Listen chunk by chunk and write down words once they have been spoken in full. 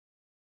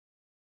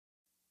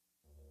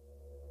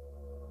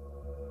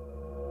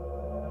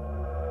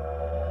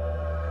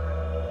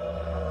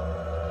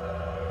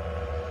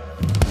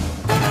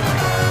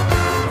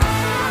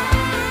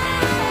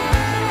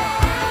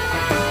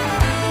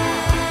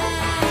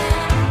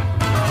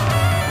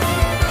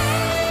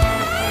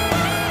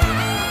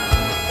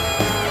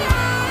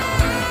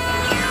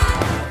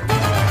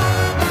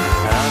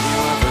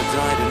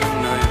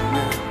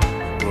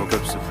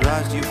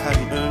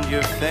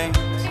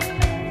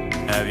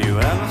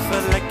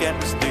felt like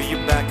Atlas threw you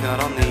back out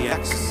on the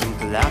axis and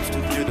collapsed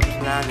and threw the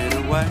planet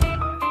away.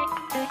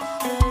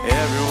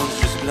 Everyone's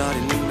just blood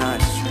in your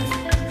night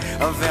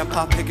street, a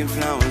vampire picking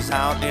flowers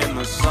out in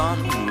the sun.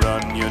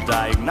 Run your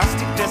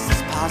diagnostic test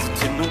is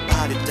positive,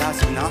 nobody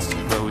dies agnostic,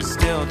 but we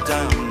still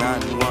dial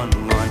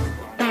 911.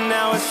 And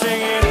now we're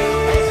singing.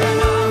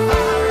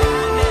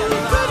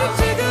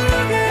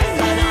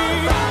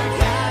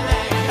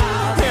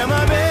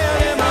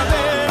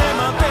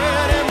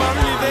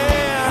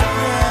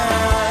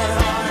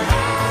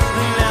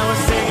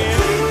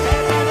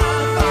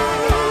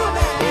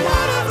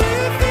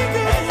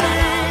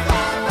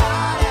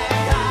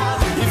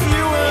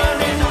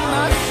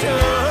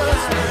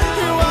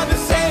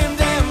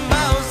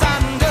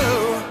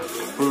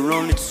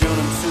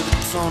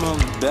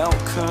 Bell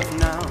curve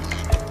now,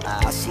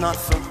 that's not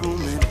for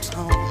human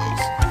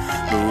tones.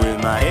 But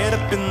with my head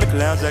up in the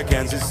clouds, I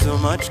can't see so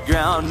much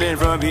ground. And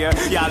from here,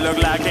 yeah, I look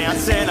like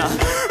ants in a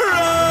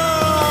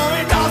room.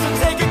 It doesn't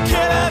take a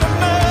killer to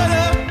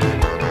murder,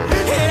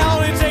 it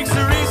only takes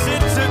a reason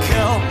to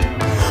kill.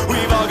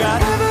 We've all got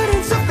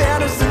evidence of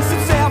innocence,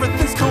 it's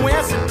everything's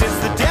coincidence.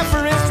 The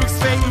difference betwixt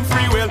fate and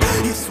free will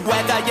is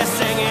whether you're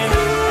singing.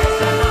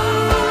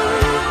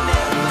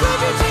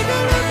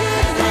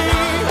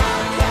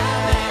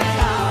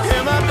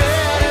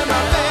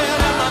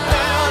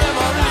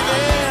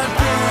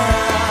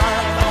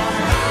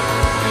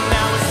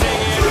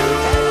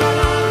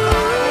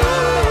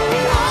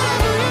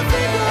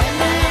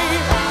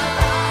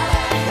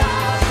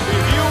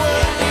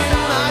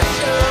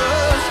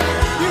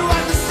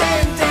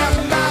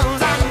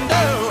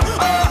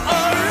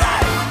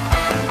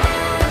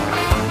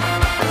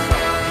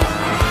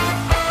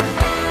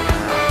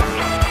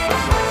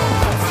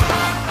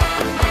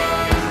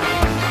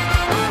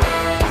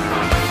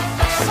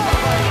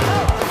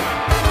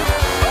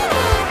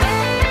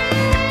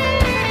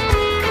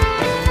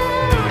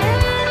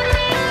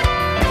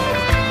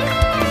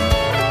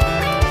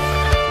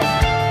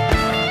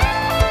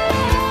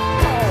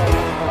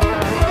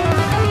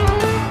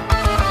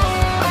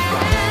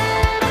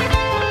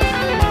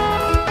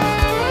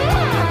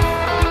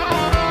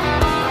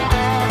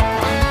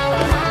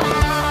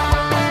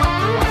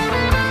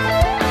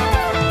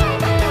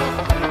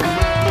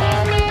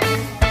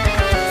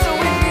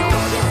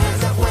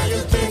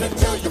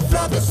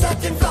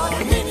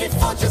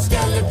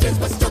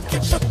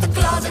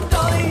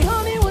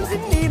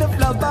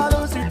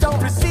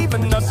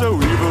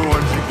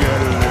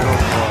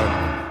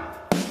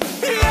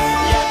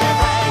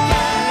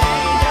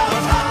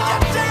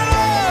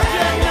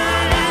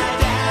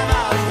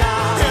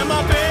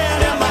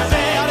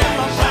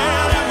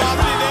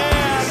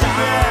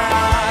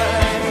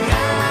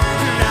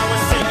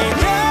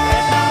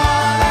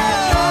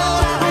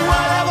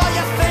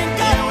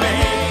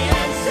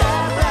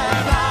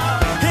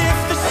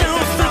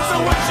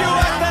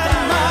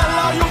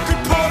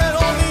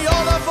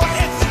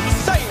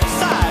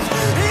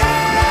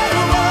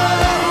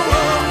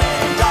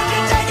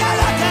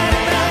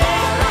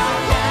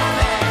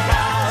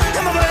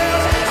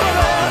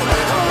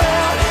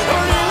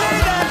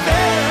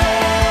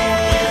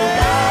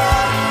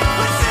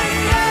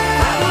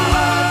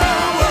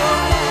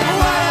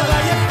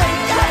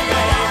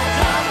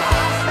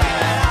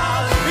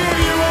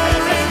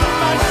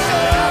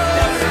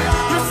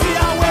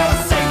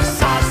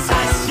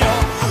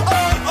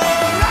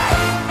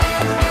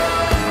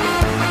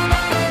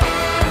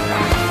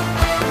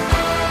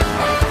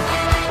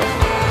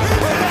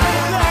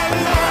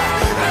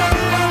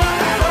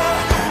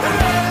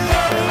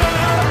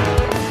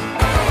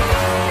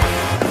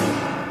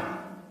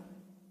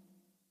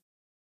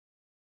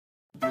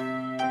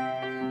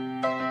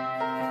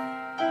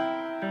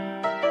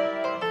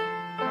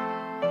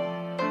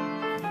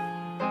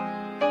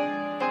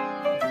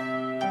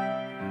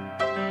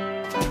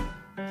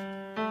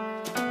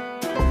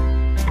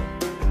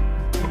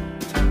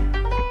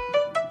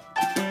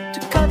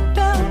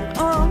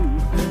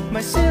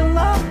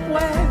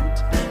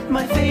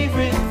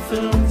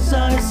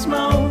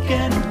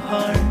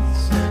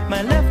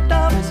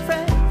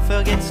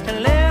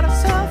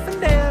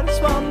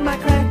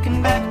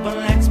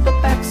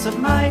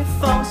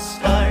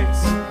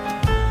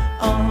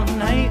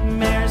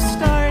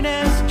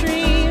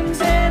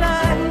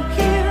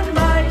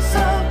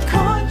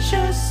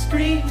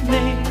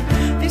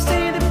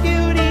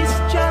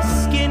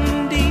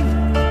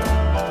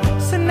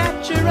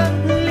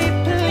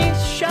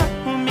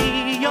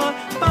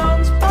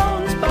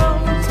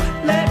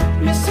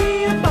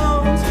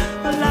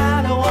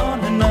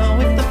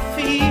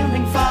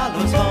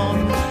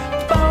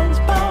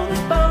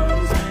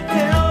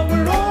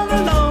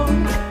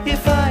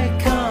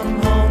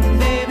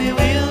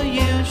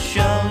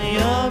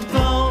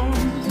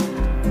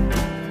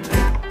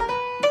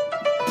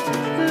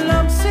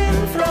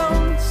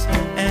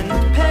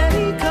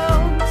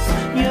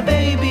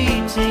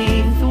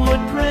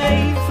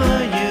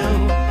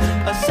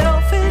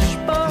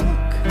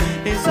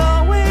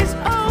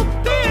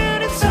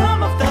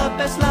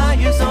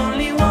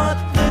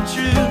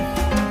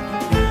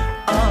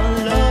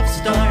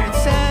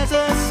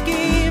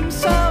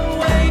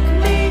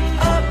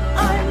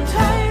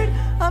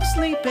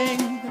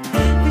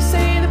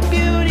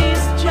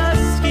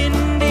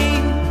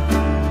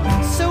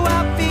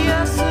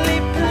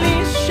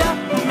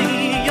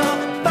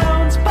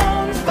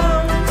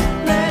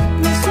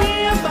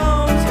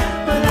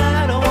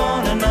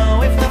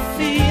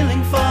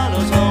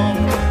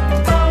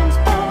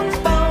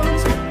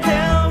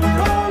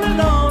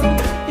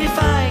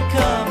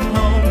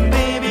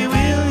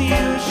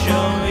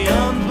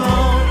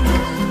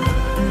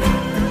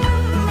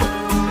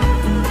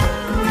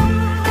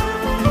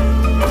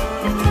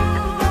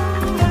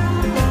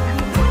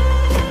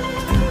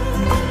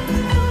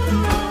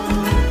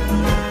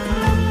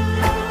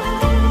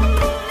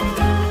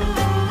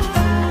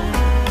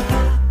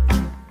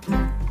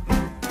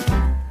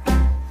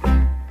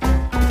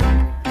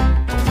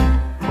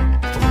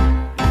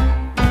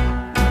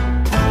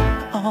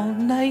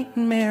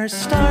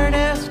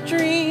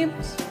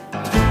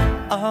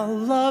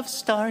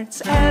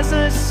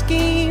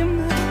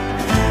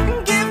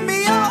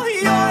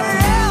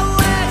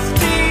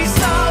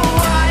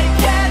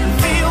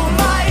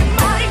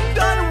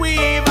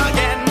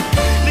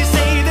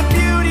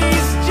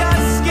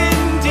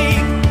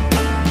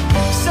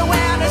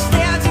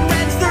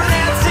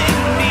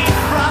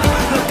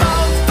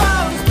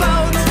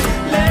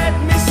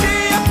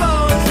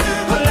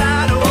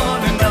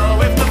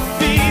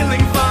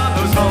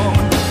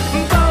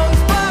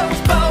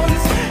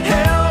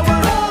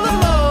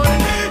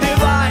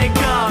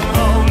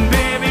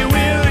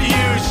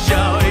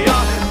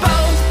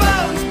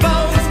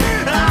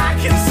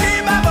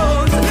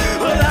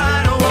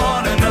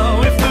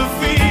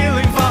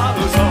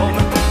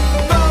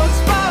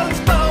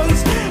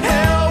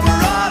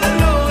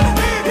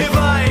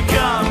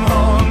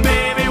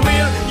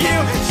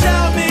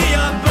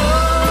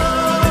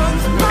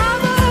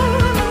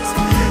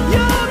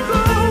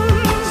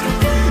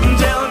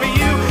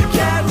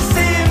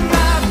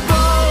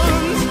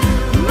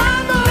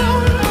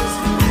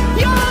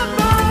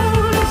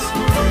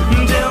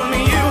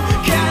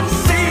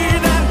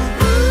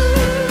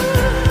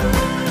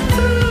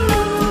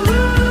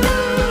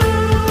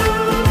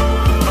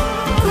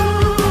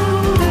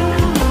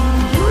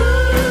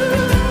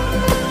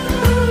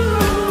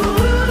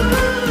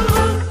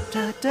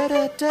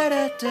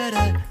 da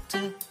da da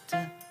da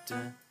da.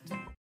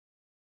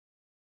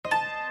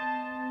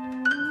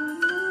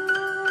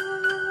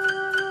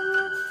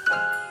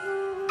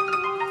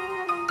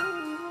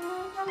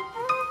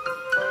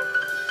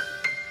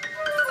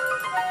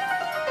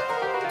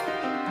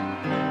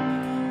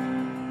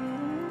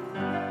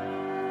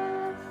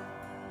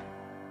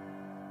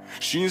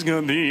 She's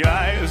got the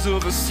eyes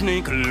of a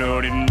snake,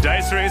 loading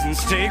dice, raising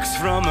stakes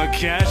from a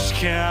cash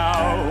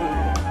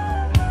cow.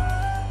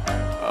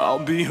 I'll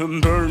be her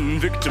burn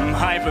victim,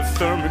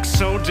 hypothermic,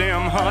 so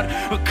damn hot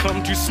I'll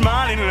come to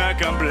smiling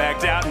like I'm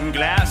blacked out in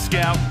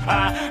Glasgow.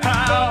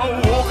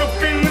 I woke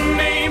up in the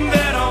name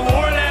that I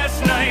wore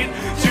last night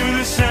to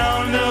the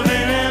sound of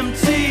an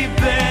empty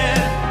bed,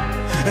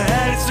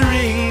 and it's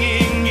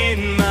ringing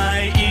in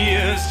my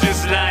ears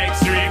just like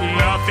sweet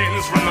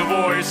nothings from the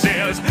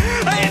voices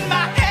in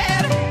my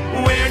head.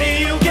 Where do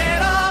you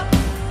get up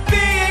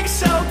being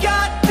so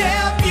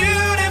goddamn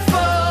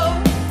beautiful?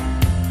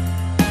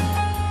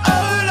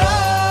 Oh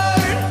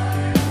Lord,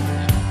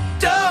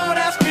 don't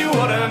ask me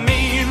what I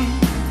mean.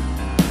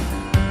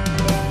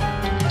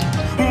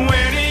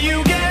 Where do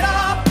you get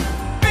up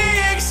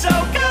being so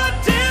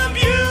goddamn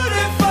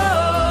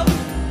beautiful?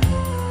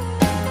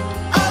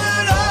 Oh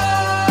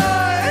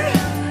Lord.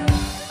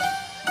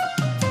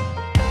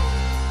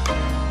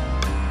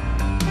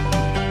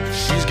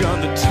 She's got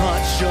the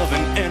touch of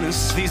an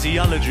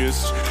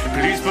anesthesiologist.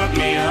 Please put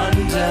me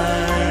under,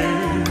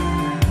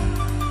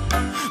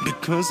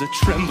 because I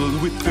tremble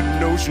with the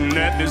notion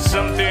that there's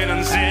something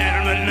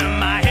unsettling in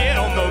my head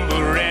on the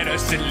Beretta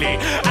silly.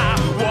 I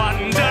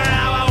wonder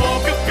how I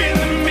woke up in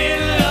the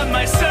middle of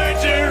my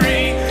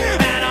surgery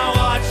and I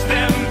watched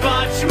them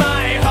botch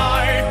my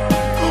heart.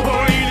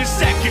 Only the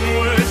second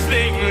worst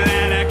thing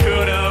that I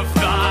could have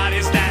thought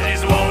is that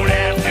this won't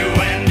have to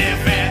end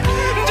if it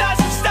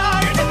doesn't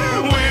start.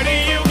 Where do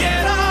you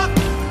get up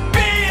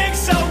being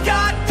so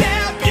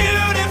goddamn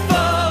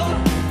beautiful?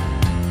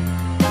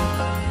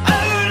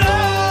 Oh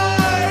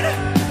Lord,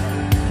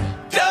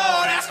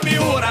 don't ask me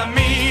what I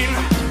mean.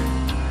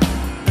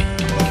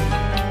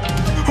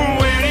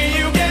 Where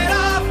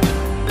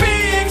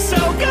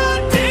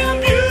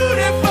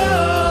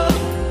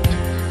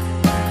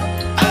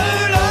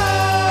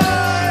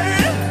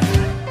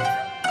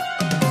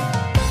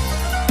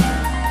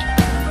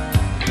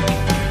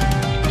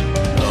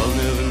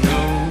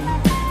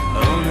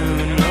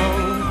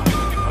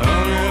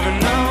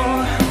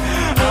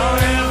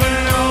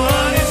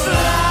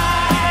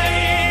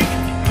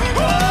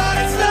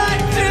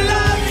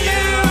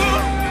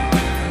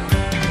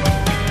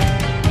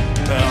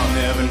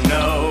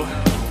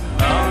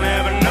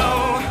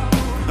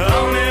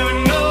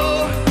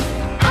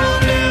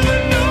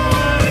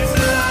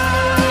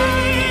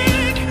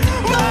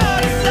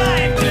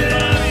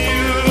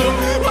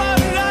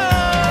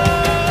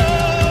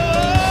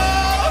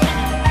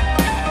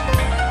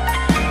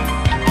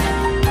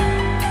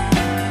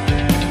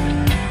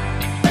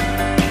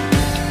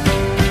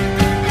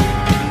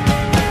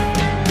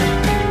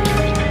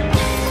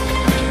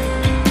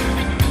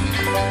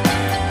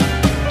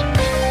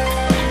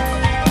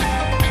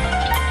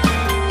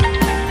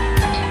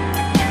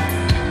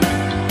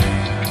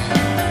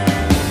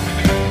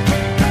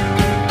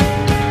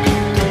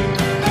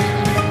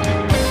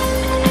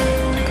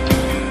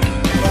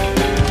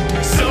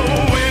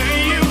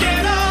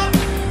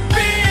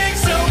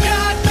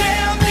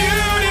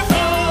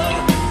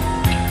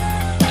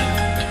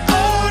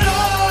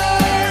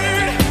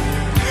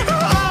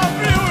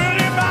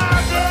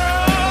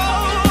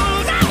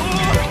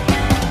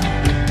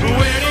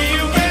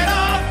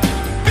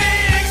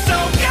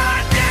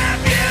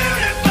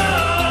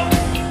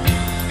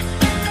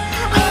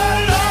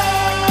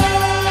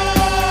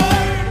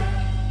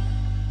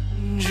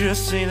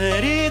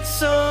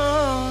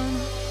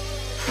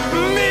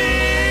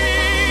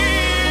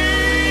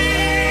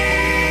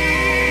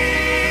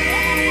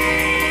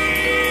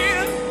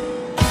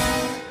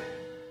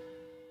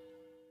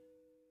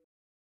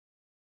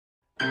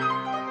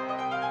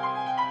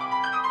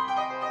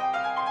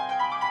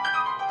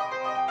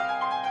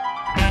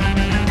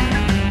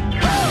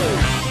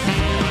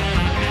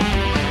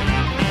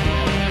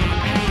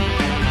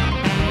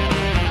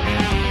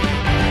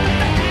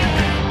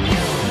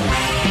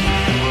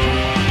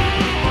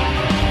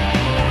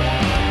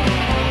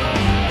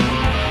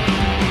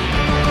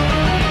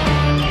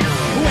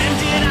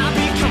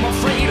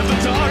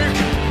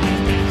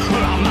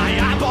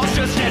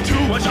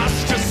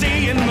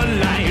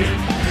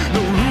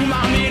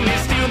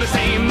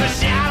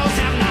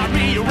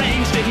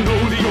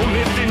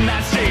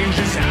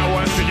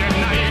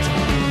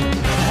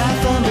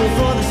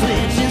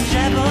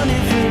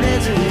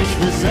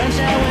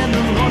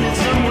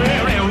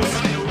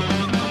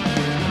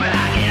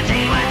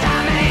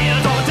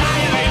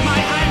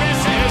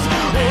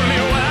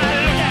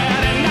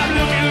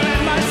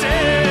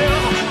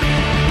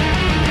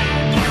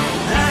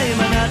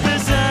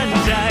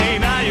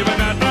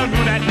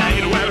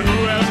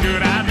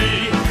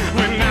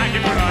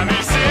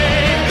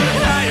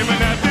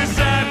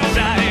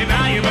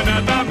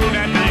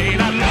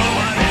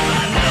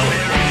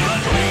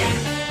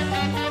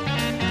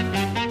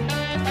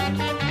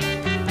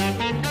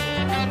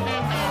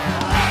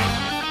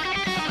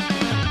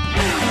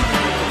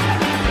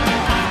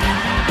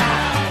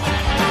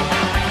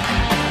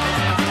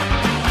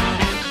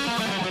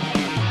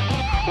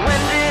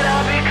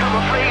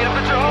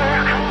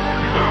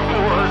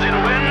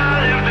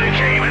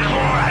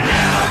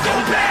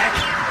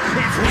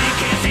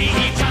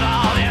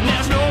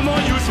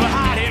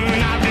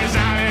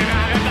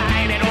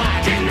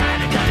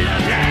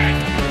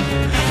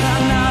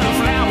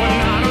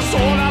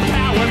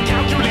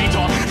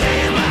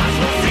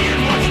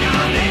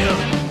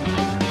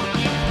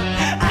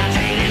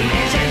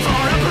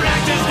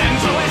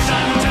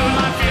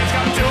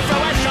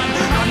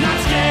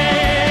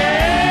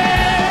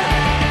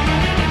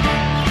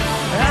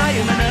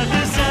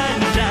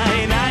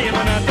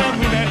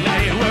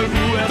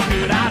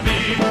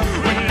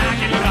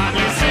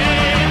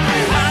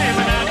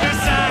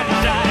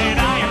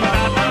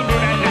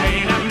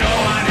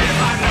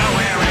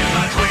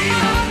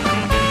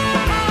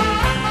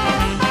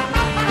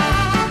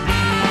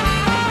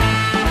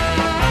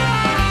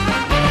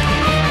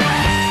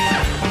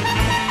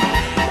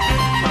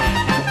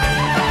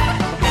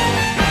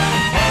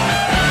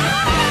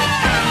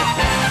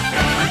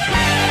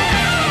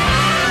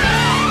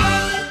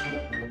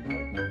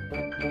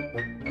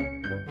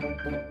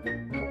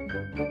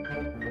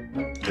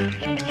The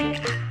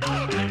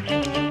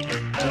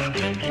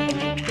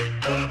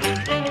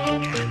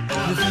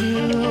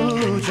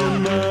future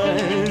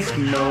must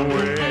know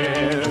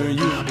where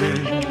you've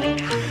been.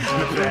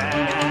 The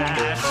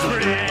past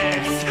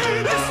predicts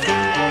the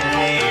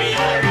state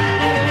you're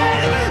in.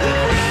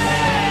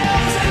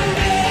 Wills and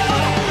wills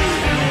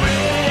and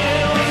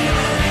wills,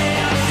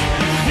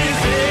 his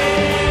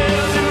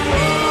ills and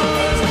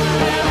woes and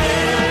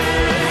ills.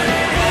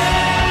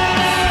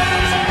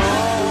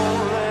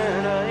 All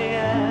that I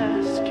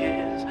ask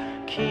is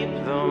keep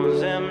those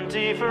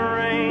empty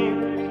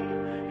frames.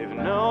 If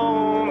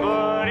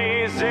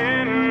nobody's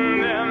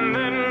in them,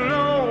 then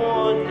no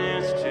one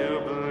is to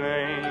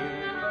blame.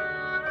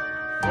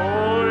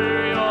 For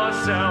your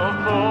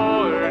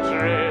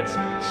self-portraits,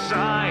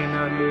 sign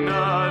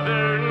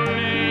another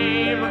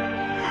name.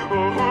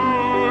 Who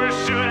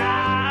should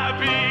I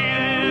be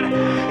then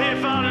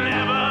if I'll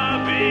never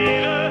be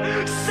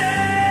the same?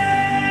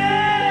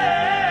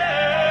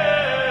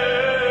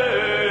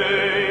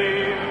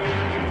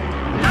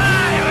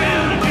 I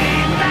will be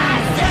my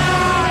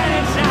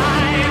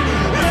sunshine.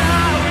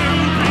 I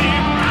will be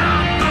my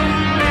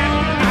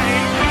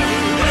moonlight.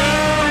 Who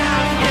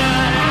else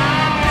could I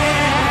be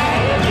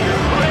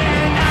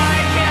when I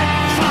can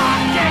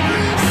fucking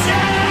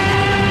say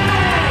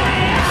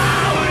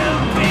I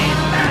will be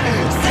my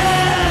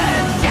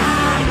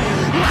sunshine?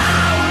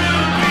 I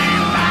will be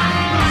my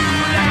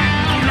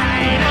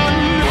moonlight.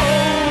 No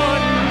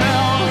one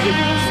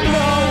else,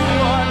 no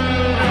one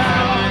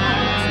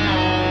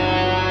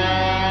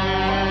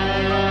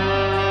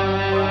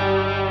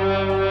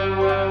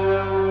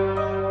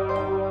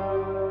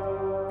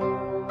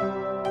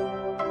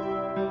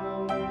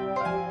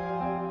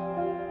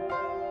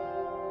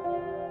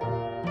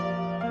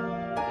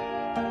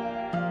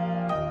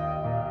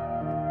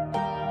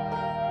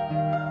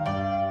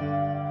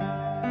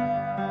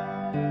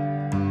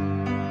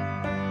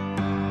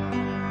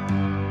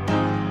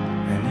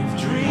And if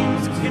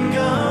dreams can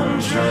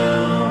come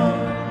true,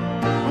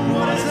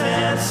 what does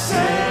that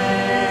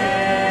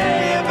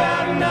say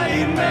about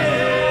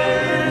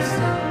nightmares?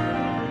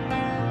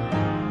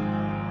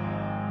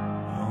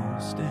 Oh,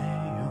 stay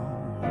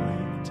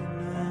awake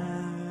tonight.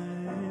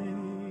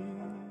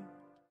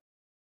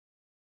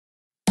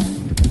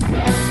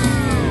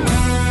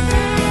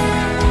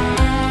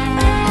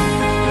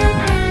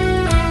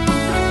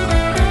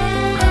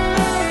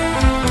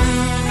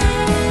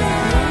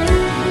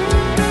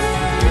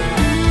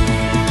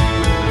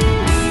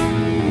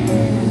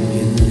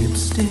 In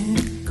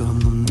lipstick on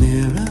the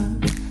mirror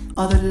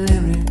are the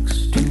lyrics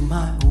to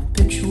my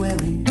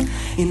obituary.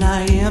 In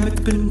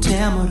iambic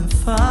pentameter,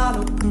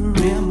 follow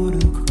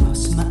perimeter,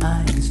 cross my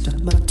eyes,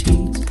 dot my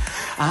T's.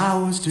 I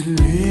was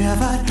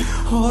delivered,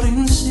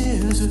 holding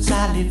scissors. I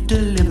live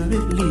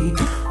deliberately.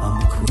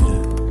 I'm a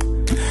quitter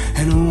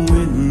and a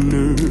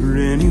winner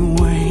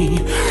anyway.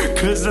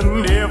 'Cause I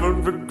never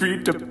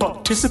agreed to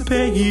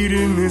participate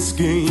in this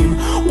game.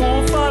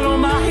 Won't follow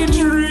my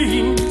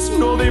dreams.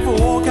 No, they've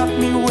all got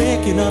me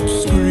waking up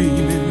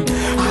screaming.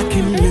 I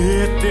can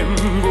let them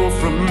go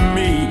from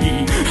me.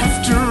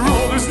 After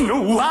all, there's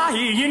no I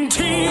in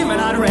team,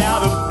 and I'd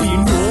rather be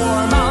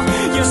normal.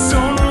 Yes, so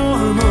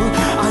normal.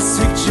 I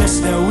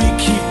suggest that we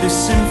keep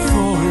this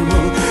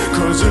informal.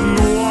 'Cause a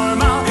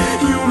normal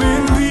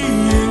human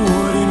being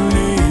wouldn't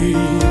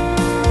need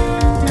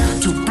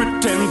to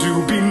pretend to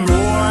be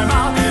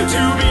normal,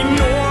 to be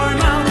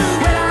normal.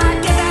 Well, I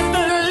guess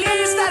that's the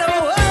least that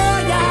oh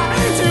yeah,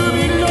 to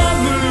be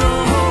normal the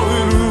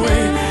whole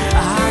way.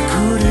 I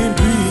couldn't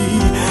be,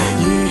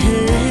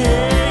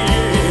 yeah.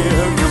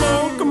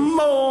 Come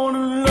on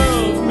and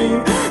love me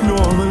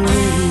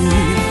normally.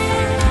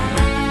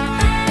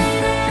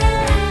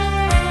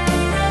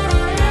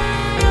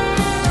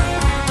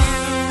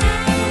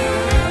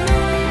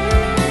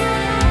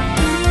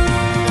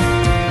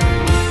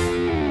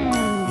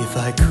 If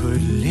I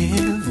could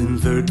live in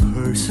third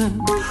person,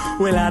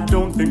 well, I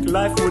don't think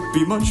life would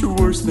be much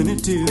worse than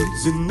it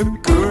is in the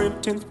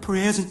current tense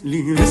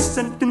presently. This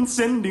sentence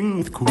ending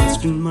with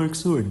question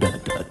marks or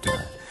dot dot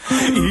dot.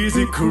 Is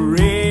it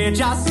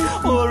courageous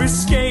or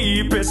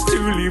escapist to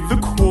leave the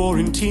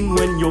quarantine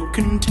when you're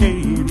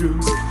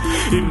contagious?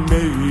 It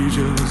may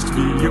just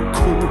be a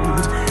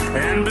cold,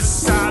 and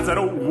besides, I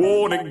don't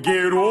wanna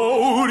get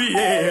old,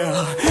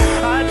 yeah.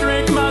 I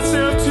drank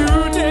myself to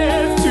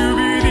death to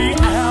be the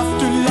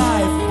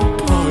afterlife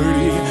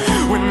party.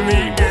 When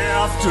the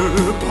after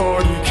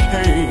party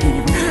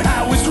came, I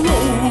was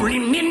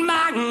rolling in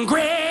my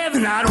grave,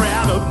 and I'd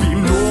rather be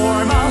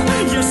normal.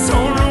 You're so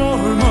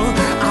normal.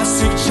 I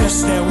suggest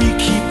that we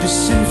keep this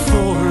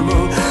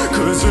informal.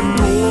 'Cause a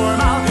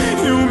normal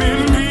human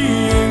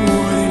being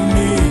wouldn't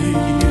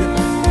need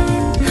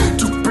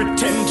to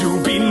pretend to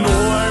be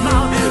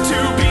normal, to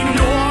be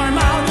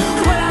normal.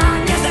 Well, I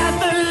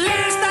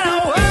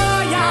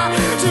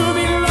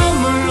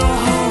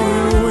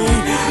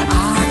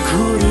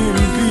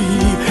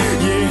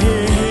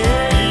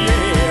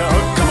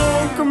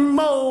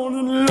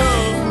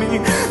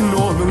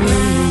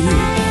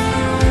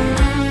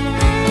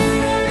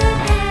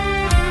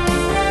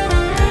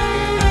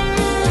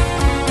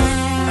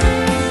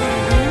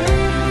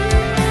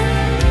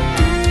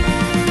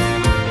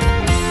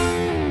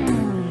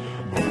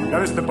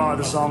to borrow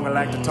the song, I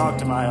like to talk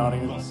to my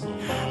audience.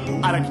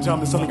 I like to tell them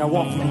there's something I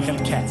want from you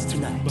Hellcats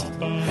tonight.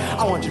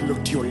 I want you to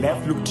look to your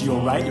left, look to your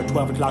right. You're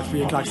 12 o'clock,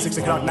 3 o'clock, 6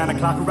 o'clock, 9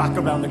 o'clock, rock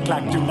around the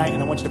clock tonight.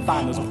 And I want you to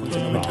find those points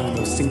of return,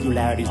 those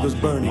singularities, those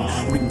burning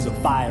rings of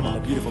fire on the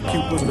beautiful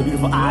pupils, and the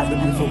beautiful eyes, the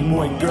beautiful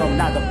boy and girl.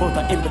 Neither both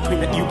are in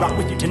between that you rock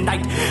with you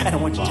tonight. And I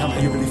want you to tell me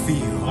how you really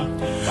feel.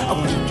 I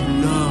want you to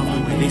love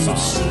the way they so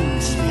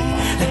seamlessly,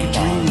 like a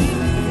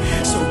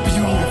dream, so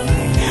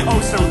beautifully, oh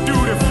so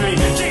dutifully.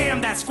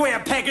 Jam that square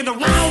peg in the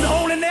round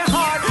hole in their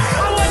heart.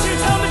 I want you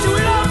to tell me that you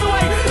love the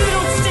way they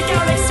don't stick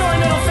out like sore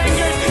middle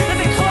fingers, that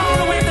they claw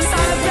the way at the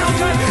side of the bell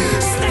cut,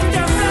 stick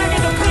their flag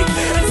in the peak,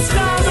 and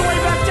slide the way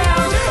back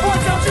down. Or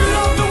don't you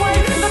love the way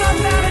that I'm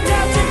not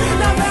adapting,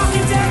 not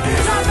malcontent,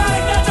 not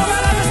ignorant,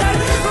 not understand,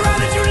 but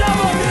rather you love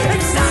them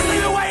exactly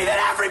the way that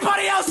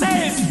everybody else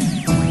is.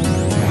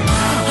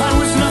 I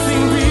was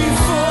nothing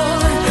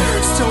before,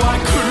 so I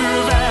couldn't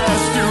have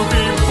asked you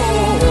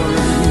before.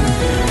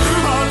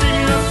 I'll be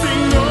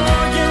nothing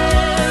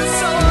again,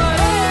 so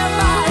am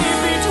I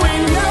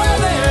between now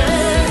and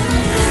then?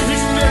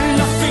 Is there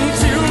nothing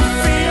to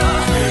fear?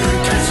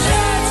 'Cause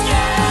shit's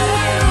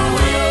getting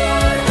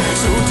weird.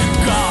 So to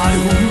God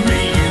who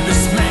made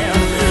this man,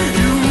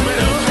 you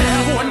better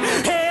have one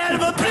hell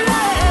of a plan.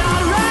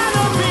 I'd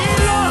rather be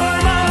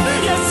normal,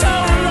 yes so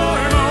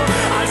normal.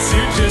 I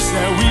suggest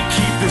that we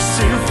keep this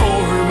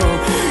informal,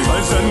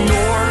 as a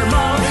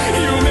normal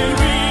human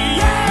being.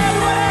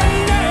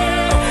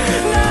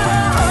 No,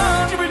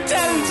 to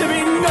pretend to be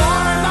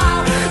normal,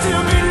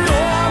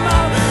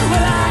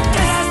 well I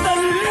guess the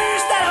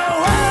least that I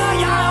want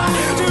ya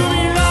to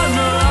be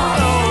normal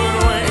all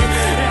the way.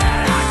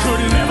 Yeah, I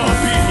could never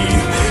be,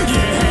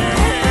 yeah.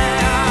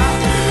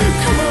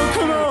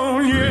 Come on,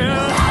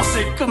 yeah. I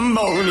said come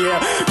on, yeah.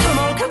 Come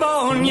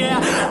on, yeah.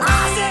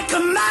 I said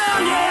come on,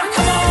 yeah.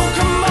 Come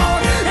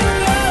on, and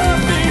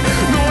love me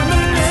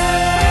normally.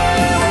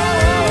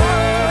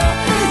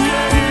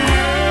 Yeah, yeah.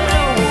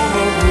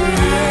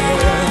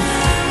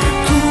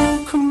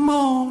 Come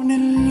on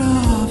and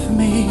love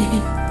me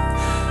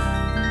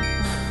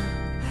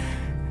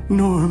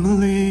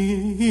normally.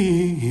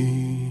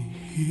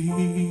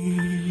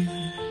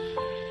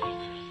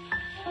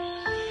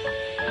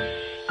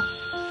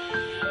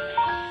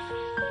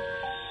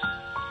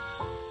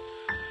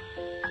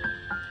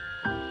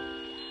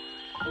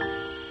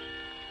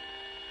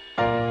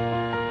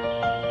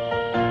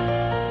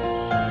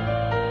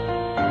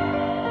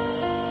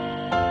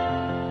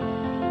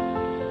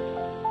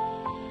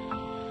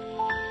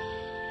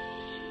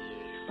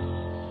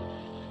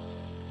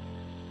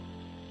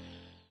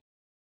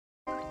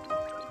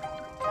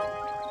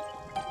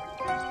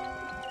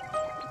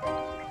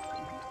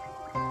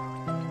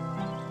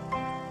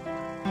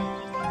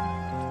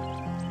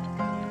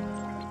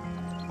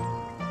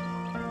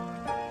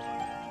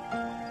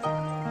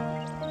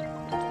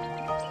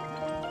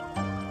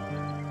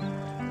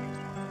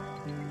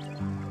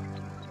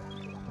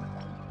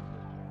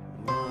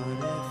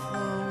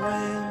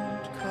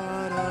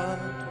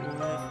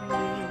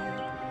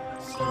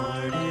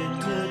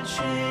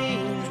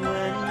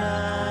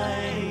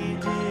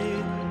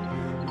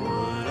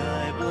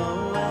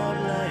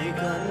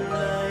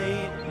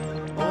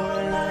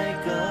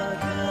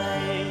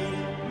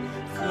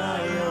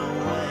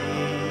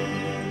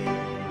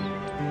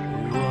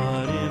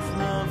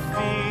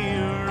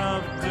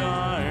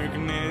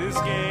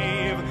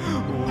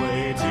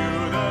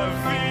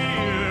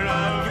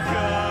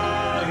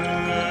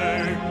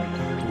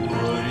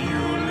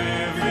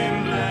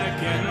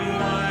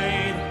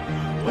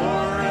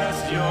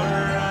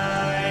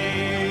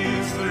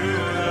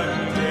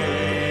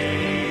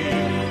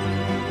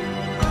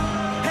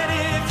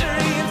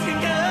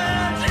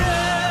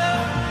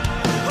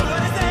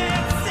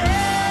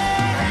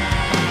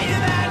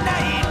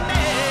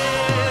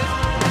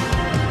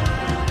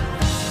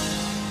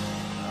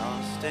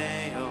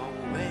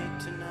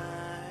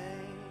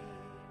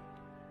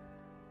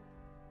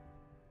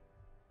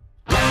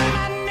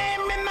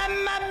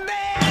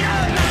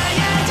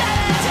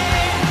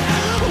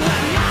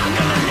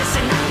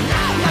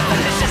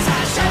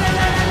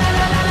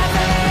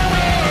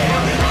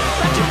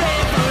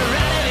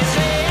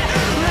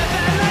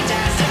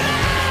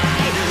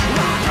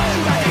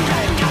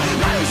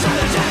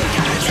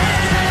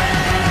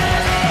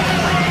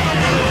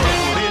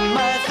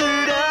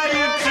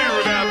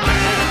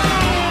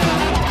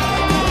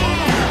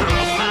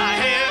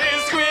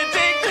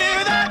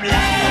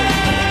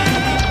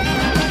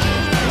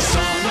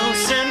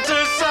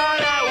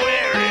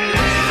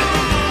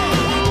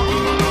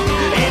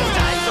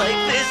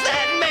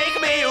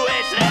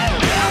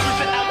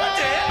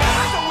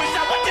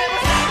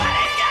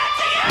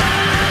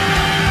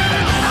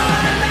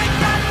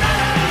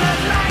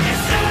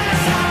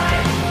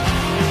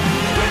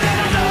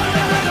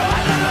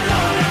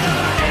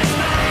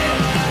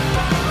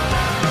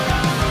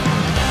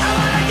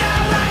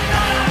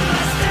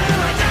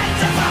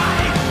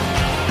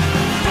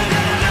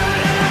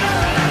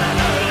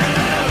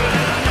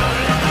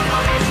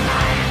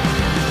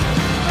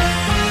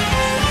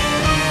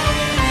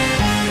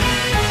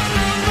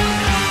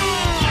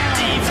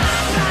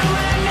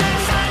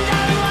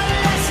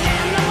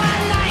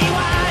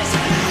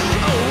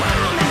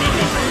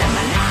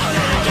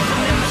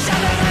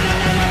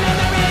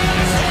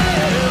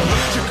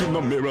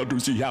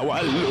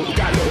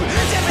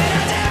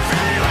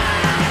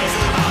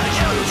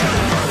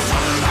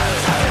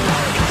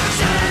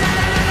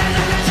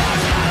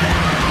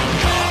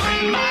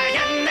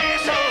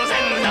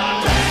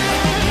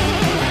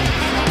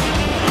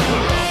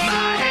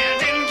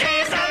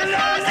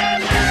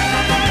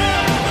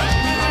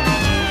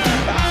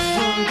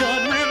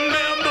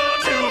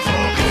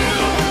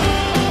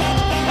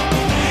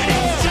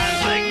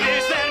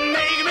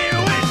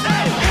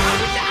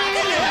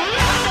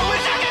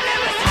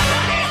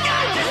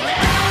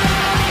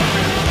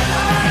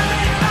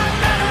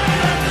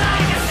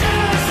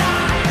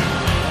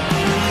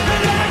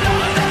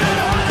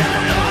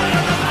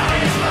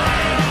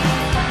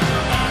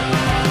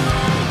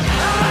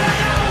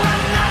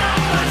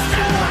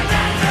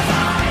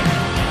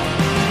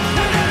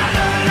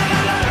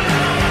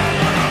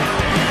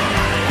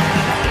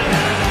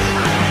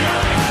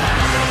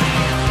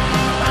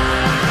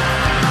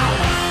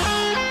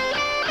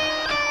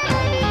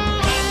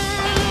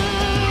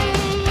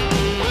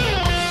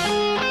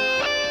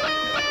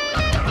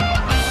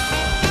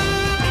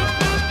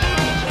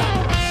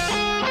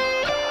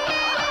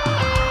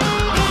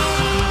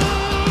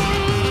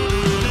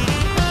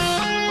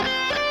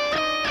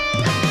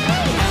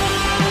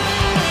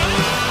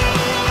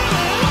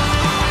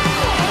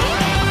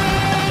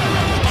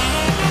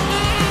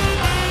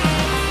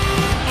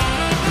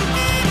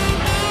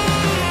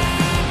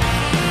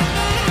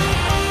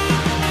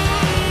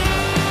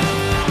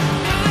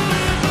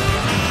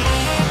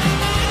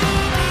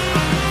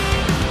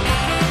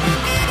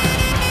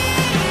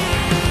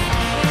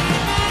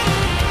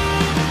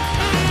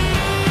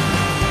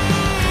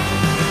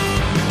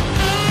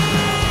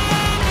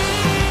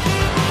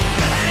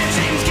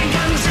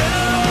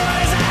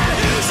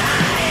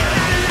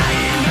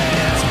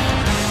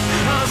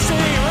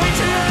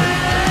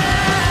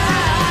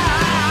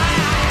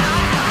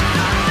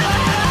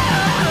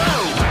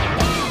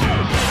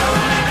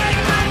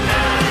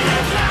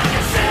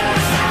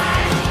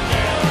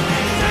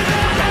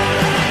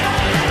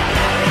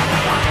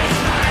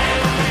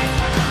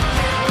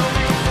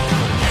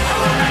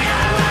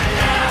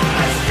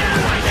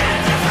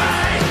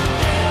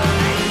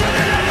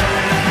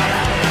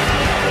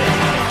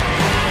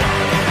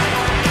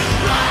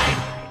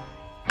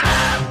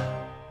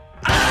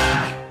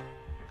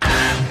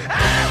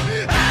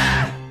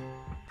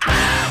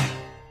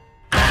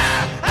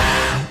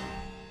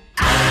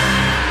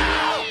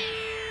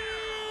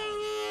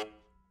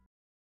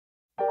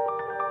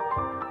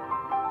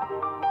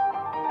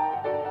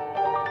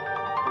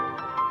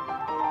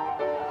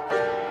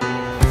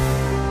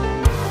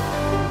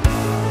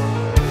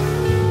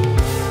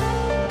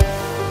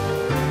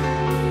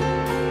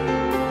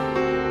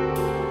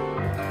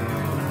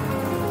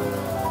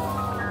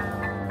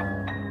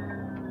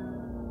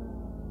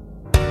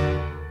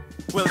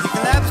 Well, he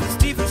collapsed with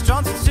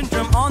Stevens-Johnson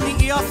syndrome on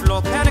the ER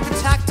floor. Panic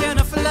attack,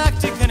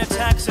 anaphylactic, and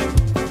ataxic.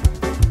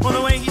 Well,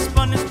 the way he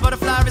spun his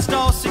butterfly wrist,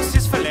 all six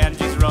his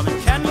phalanges, rubbing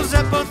candles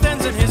at both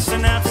ends in his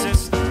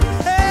synapses.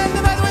 And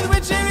the method with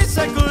which he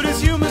recycled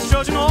his humus,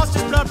 Trojan horse,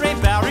 his blood-brain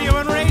barrier,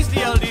 and raised the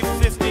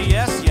LD50,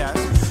 yes, yes.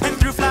 And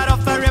threw flat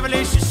off by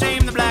revelation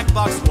shame the black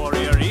box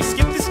warrior. He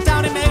skipped this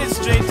town and headed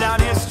straight down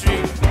his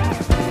street.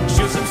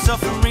 Shields himself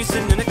from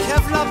reason in a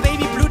Kevlar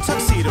baby blue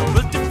tuxedo,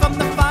 built it from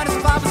the finest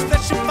fibers,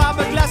 flesh and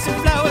fiberglass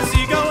and flowers.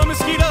 Ego, a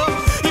mosquito,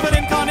 evil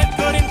incarnate,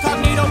 good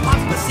incognito,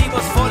 pops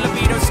placebos for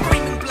libido,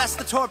 screaming bless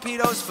the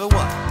torpedoes. For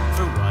what?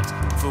 For what?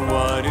 For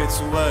what it's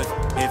worth.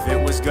 If it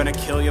was gonna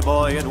kill you,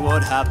 boy, it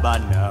would have by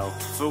now.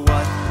 For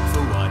what?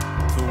 For what?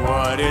 For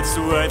what it's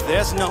worth.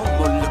 There's no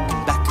more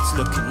looking back, it's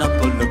looking up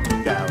or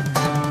looking down.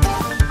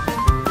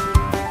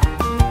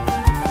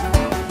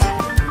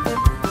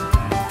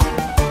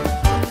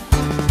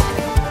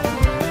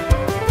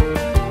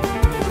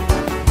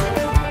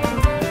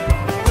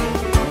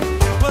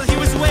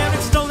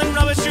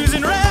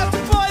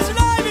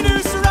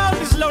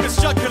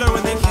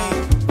 When they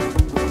came,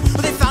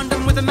 well, they found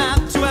him with a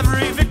map to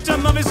every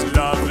victim of his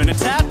love and a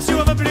tattoo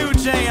of a blue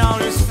jay on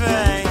his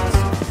face.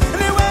 And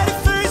they waited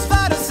for his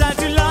father, sad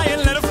to lie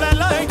and let a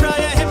flatline cry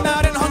at him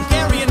out in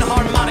Hungarian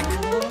harmonic.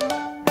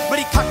 But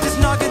he cocked his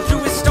noggin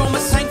through his stoma,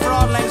 sang for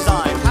Auld Lang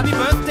Syne. Happy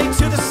birthday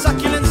to the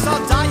succulents,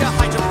 I'll die of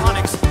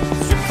hydroponics.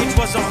 Stripcage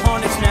was a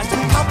hornet's nest,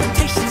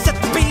 palpitation set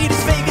the beat,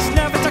 his vagus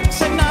nerve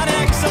ducts and not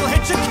axle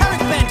hit your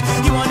carrot bent.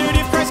 You wondered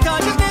if Christ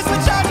consciousness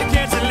would charge a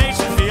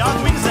cancellation fee on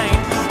Wednesday.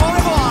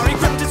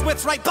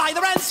 Right by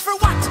the rents. For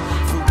what?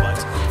 For what?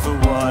 For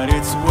what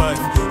it's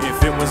worth.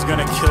 If it was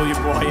gonna kill you,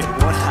 boy, it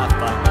would have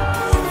by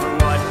now. For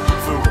what?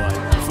 For what?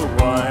 For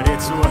what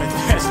it's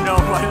worth. There's no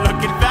one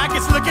looking back,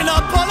 it's looking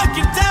up or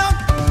looking down.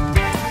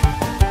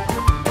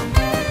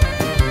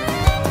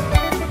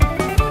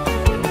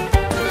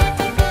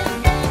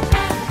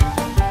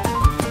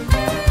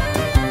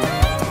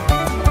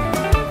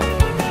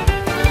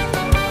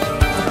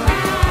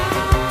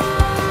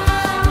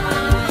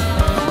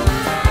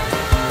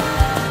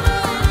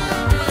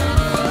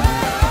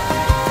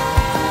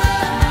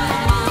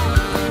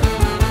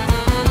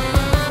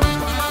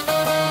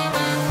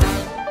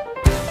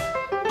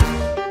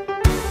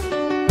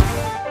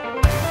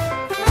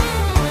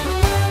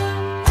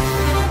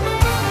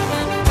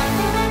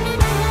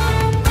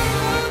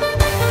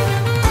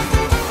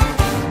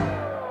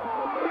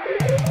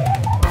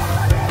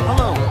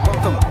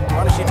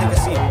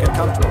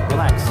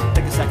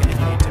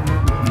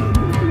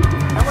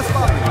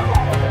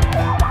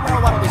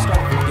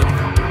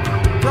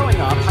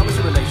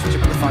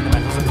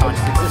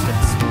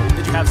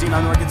 have seen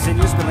on orchid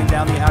sinew spilling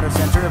down the outer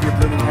center of your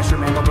blooming Escher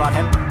Mandelbrot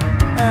head?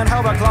 And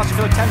how about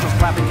claustrophilic tendrils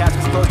clapping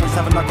caskets closed on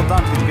seven knuckle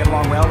dunk? Did you get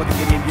along well with the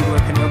Gideon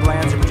bugler pineal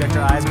glands, your projector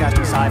eyes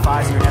casting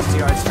sci-fis, and your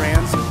STR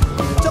strands?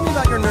 Tell me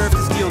about your nerves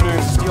to steal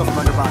from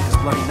under Bacchus'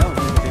 bloody nose.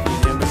 Did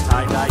you nimbus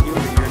tie-dye you,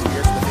 your ears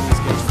pierced with a English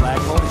gauge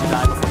flagpole? Did you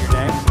die before your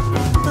day?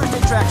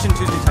 Thursday traction,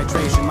 Tuesday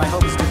titration. My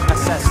hope is to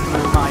assess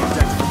through my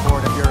objective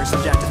report of your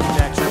subjective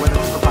conjecture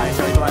whether this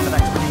proprietary blend of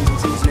expertise and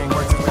seasoning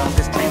works as well as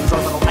this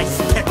transorbital ice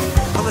pick.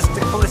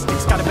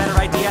 Ballistics got a better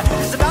idea.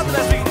 This is about the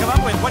best we can come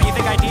up with. What do you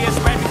think ideas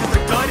spread because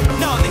they're good?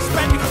 No, they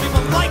spread because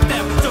people like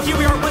them. So here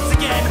we are once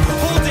again,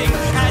 holding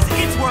as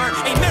it were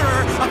a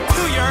mirror up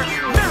to your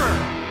mirror.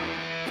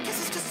 I guess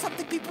it's just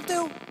something people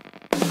do.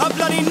 A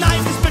bloody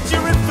knife is but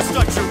your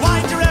infrastructure.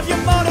 Why'd you have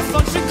your motor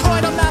function?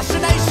 Coital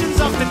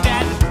machinations of the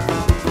dead.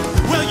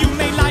 Well, you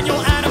mainline your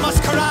animus,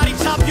 karate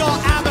chop your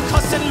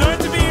abacus, and learn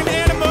to be an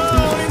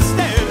animal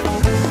instead.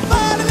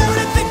 But I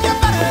never think you're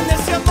better than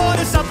this. Your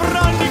modus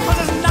operandi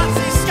causes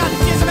Nazi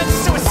Scottism and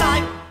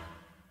suicide.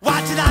 Why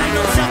did I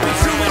know something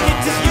true when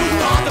it is you who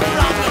are the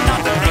problem,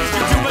 not the things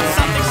you do, but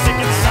something sick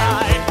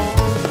inside?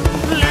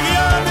 Living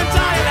on the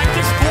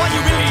dialectics, boy,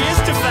 you really is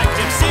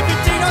defective.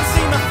 CBT don't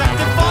seem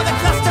effective for the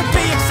cluster B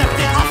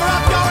accepted. Offer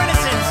up your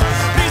innocence.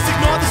 Please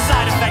ignore the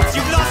side effects.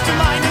 You've lost your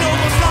mind and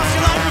almost lost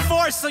your life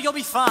before, so you'll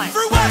be fine.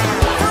 For what?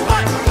 For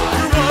what?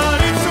 For what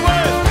it's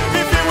worth.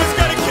 If it was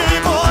gonna kill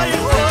you, boy,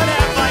 it would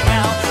have by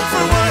now.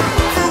 For what?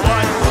 For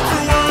what?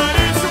 For what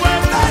it's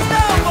worth. There's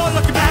no more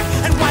looking back.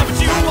 And why would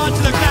you want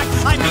to look back?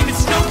 I mean,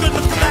 it's no good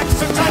looking back,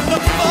 so time to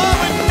look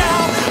forward now.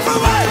 For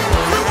what?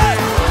 For what?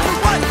 For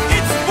what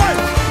it's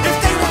worth. If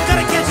they were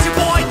gonna get you,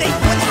 boy, they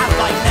would have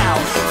by now.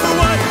 For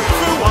what?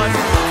 For what?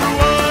 For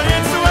what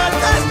it's worth.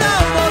 There's no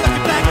more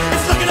looking back.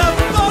 It's looking up,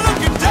 more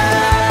looking down.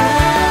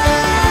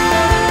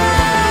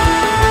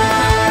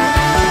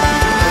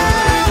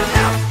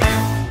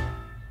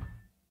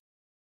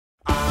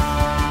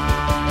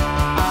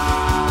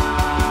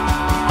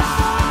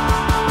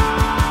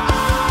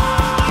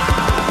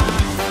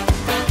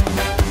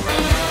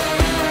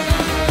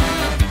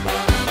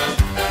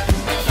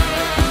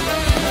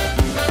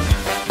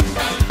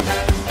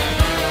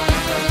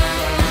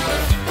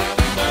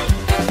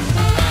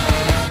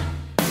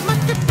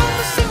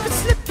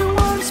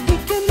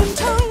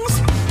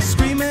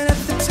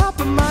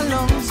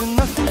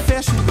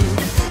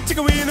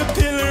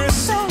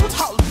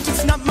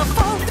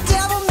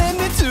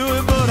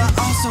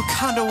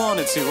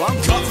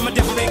 I'm cut from a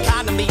different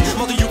economy.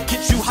 Mother, you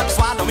get you hot,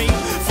 swallow me.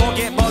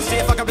 Forget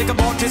positive, I can bring a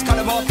mortis, kind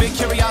of more big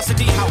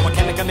curiosity. How I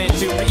can commit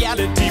to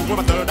reality with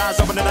my third eyes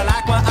open and I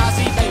like what I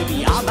see.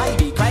 Baby, I may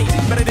be crazy,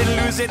 but I didn't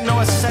lose it, no,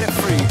 I set it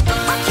free.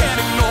 I can't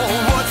ignore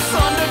what's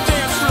on the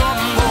dance floor.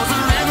 More the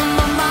rhythm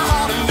of my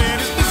heart and then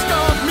it's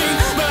disturbed me.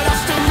 But I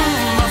still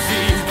move my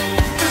feet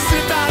to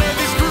slip out of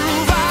this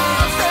groove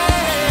I'm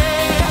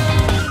in.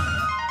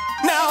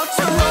 Now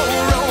to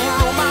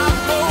roll my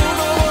boat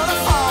over the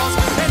falls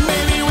and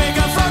maybe wake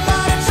up from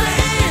my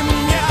dream,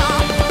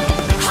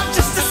 yeah. I'm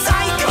just a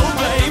psycho,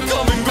 babe,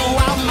 come and go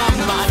out my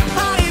mind.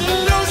 I ain't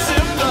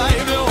elusive,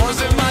 babe, there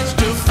wasn't much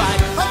to fight.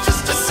 I'm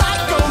just a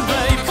psycho,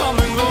 babe, come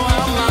and go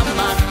out my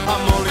mind.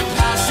 I'm only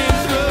passing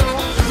through.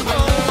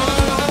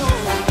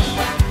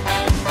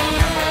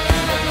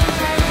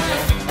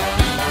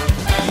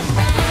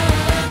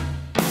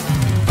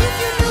 If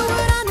you knew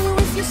what I knew,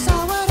 if you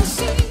saw what I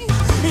see,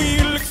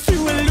 you look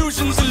through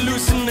illusions,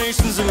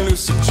 hallucinations, and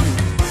lucid dream.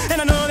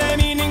 And I know that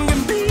meaning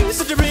can be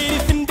such a pretty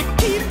thing to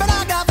keep, but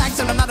I got facts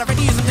and I'm not afraid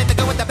to use them. Take the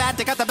good with the bad,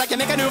 take out the black and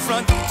make a new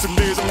front. Some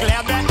days I'm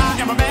glad that I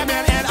am a bad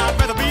man and I'd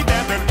rather be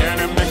that than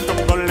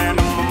inimicable and I'm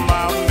a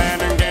mild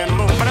man again.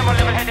 But I'm a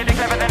level-headed and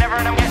clever than ever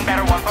and I'm getting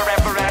better one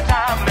forever at a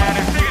time. Man,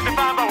 it's easy to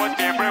find, but what's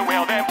different?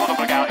 Well, then pull the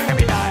plug out and let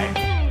me die.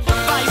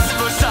 Vice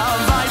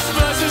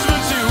versa's for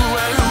two.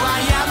 And who I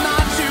am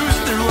not choose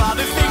through all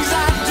the things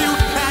I do.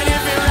 And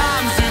if it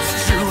rhymes,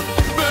 it's true.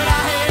 But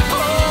I hate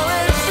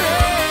poetry.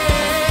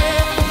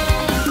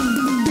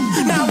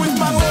 Now with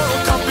my moral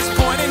compass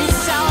pointing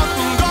south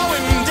and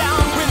going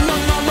down with no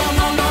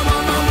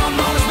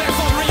respect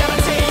for reality.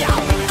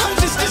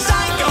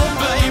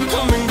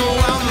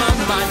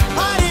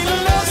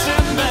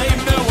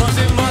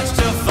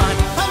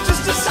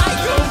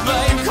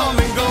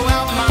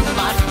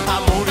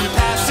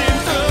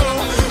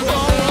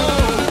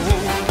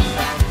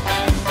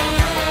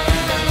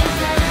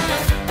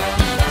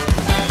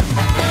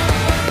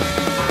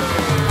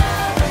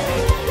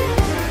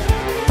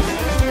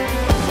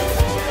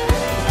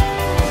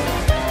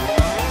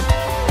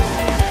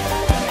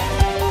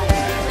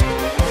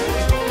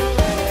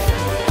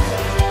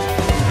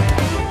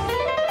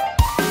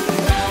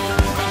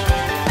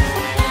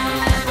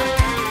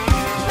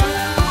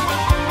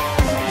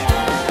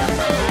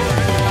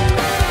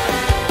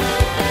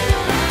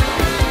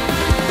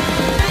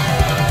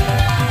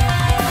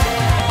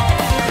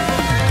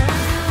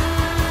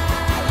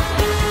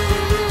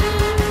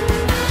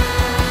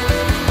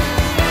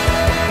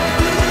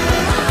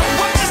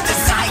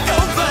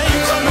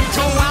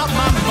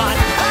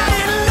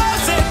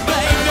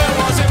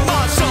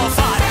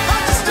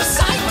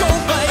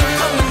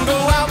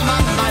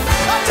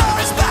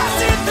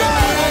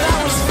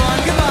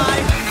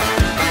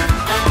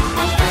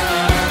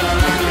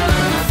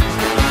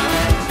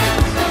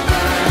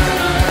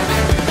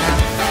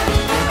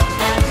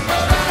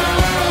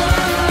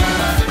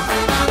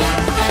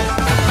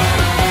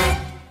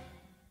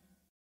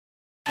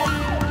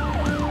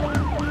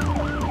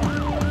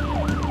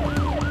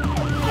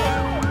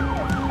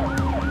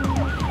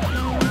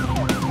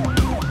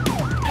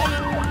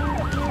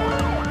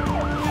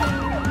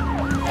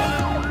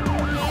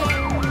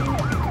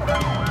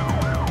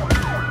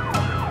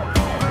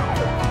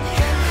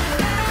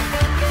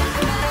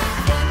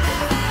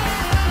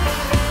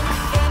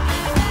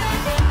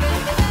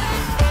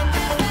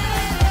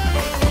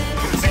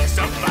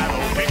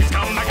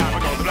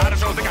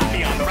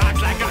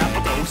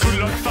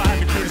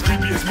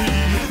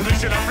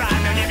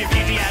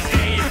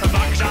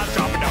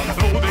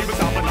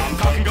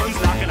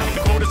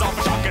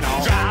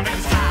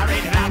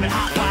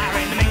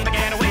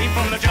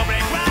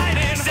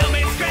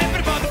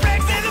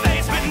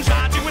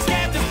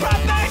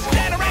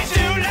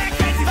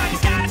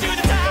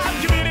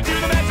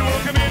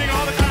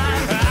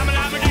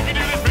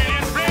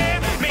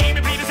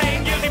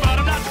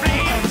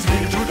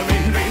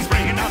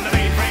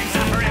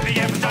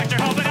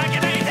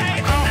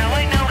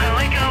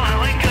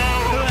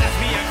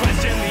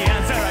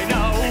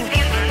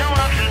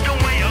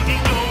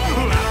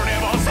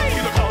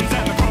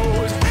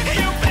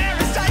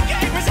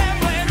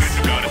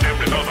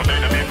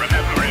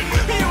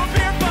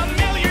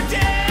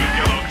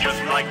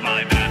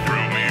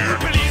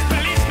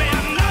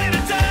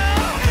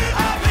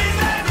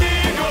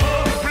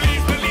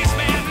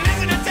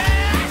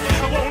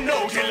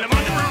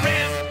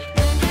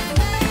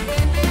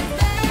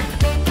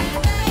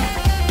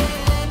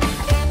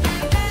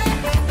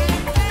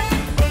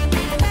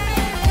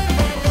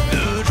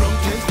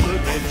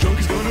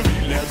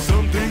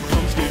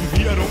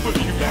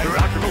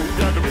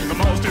 murdering the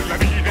most till I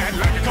need that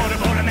like a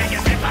carnivore to make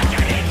it fit like your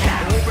head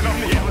cap. Open up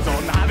the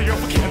Amazon, hide the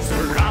open cancer.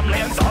 I'm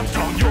Lance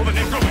Armstrong, you're the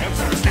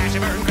necromancer. Stash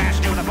and burn, crash,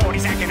 do the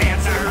 40-second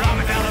answer. I'm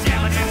a fellow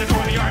skeletons, and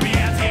for the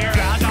RBS here.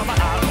 Flies on my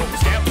elbows,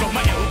 steps on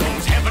my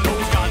elbows. Heaven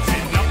knows God's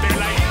sitting up there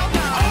like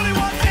only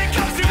one thing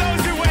comes to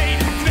those who wait.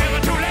 It's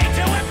never too late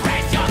to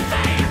embrace your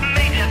fate.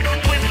 Mayhem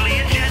comes swiftly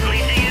and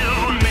gently to you.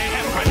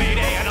 Mayhem,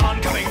 Mayday, and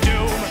oncoming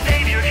doom.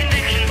 Save your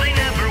convictions, they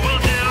never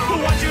will do.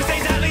 What you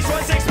say's at least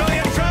 1/6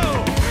 million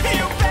true.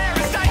 You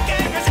parasite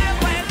gang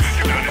resemblance.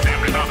 Your gun is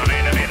every thought of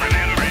enemy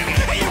remembering.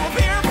 You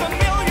appear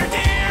familiar,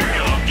 dear.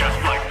 You look just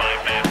like my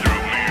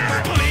bathroom mirror.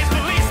 Police,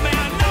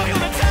 policeman, know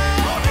you're the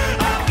town.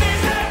 Oh,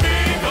 please let me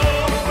go.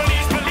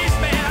 Police,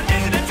 policeman,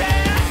 is it a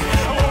test?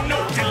 I won't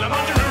know till I'm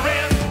under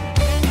arrest.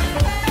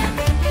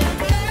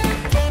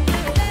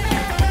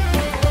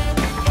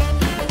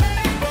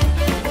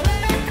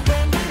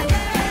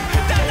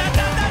 Da da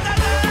da da da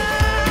da.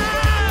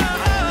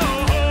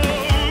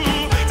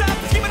 Stop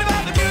skipping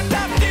about the good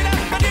stuff. Da da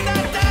da da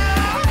da.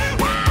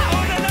 Wow,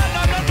 no no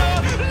no no no.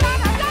 La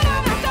da da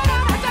da da da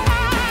da da.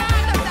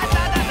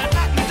 Da da da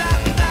da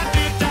da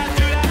da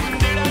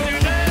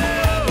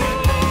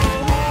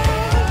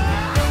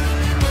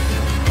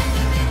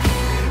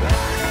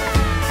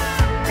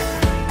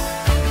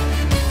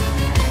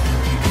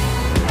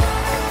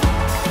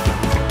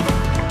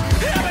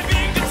Am I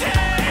being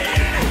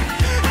detained?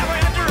 Am I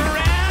under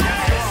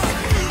arrest?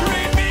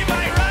 Read me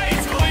my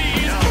rights,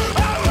 please.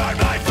 I want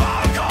my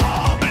phone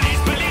call.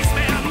 Police,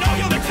 policeman, know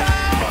you're the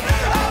town.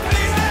 Oh,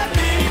 please let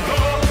me go.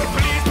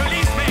 Police,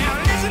 policeman,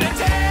 is it a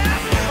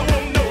test? I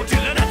won't know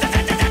till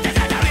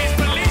police,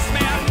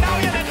 policeman, know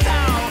you're the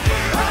town.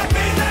 Oh,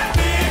 please let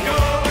me go.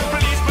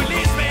 Police,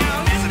 policeman,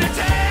 is it a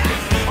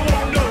test? I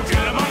won't know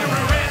till I'm under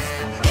arrest.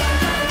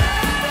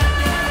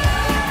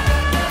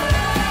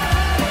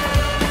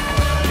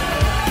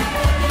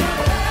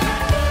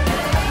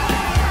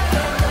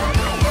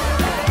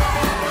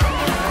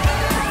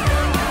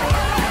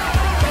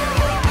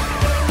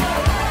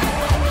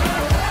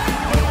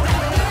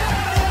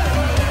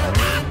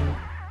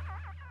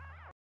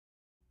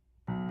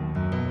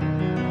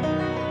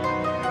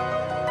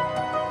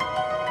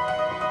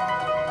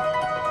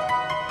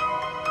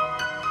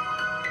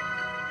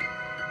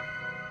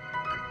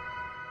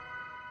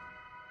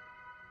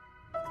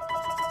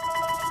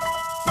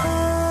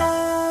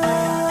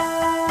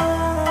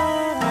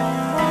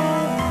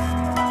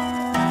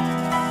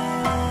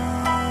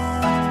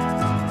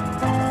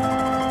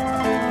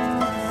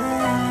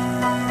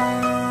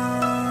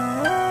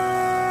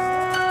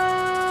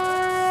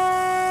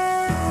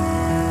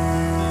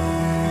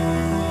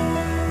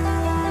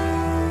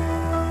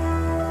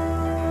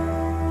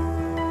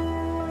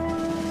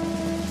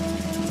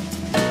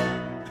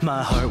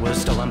 My heart was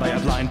stolen by a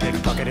blind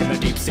pickpocket in the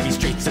deep city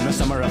streets in the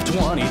summer of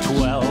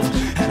 2012,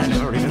 and I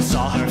never even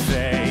saw her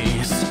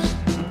face.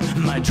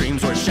 My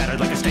dreams were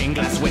shattered like a stained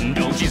glass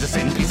window. Jesus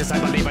in pieces, I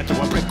believe I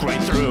threw a brick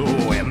right through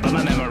him, but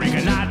my memory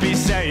cannot be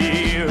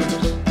saved.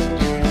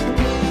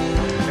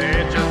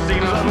 It just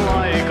seems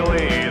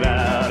unlikely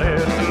that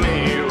it's me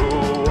who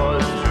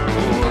was to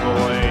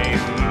blame.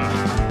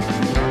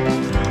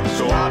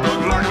 So I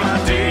bookmarked my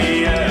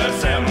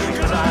DSM,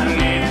 cause I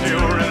need to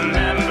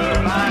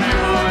remember my name.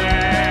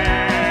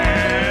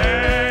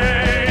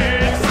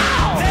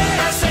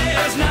 This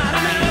is not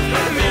enough,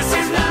 this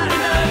is not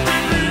enough to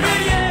prove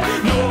it yet.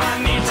 No, I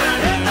need to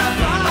hit the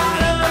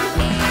bottom.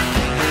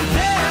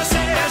 This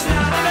is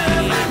not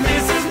enough,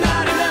 this is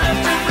not enough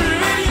to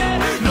prove it yet.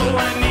 No,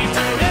 I need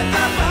to hit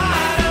the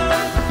bottom.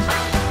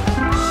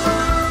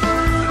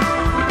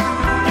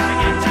 Gotta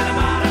get to the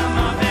bottom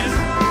of this.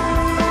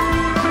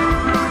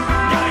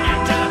 Gotta get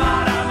to the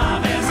bottom of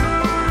this.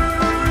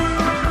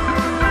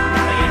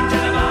 Gotta get to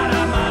the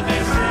bottom of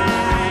this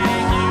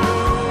thing.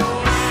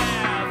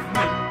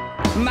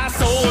 My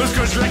soul is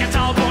crushed like a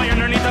tall boy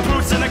underneath the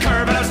boots and the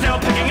curb, and I'm still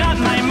picking up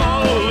my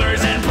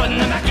molars and putting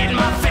them back in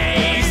my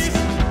face.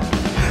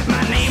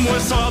 My name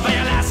was soiled by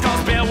a last call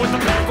spill with the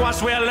black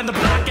wash wheel and the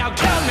blackout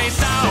killed me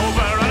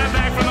sober. Running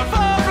back from a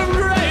fall from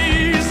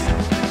grace.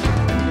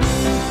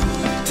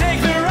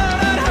 Take the road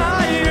on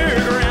higher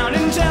ground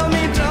and tell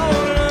me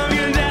don't look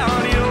you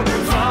down. You'll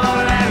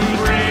fall and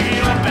break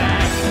your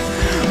back.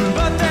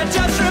 But that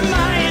just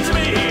reminds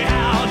me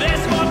how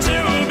there's more to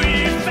be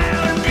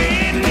found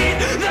beneath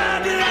the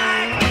black.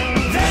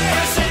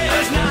 This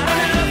is not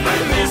enough,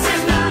 this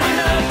is not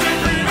enough to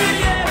prove it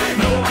yet.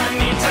 No, I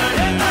need to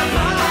hit the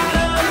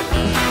bottom.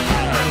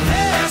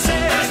 This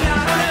is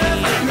not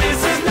enough,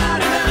 this is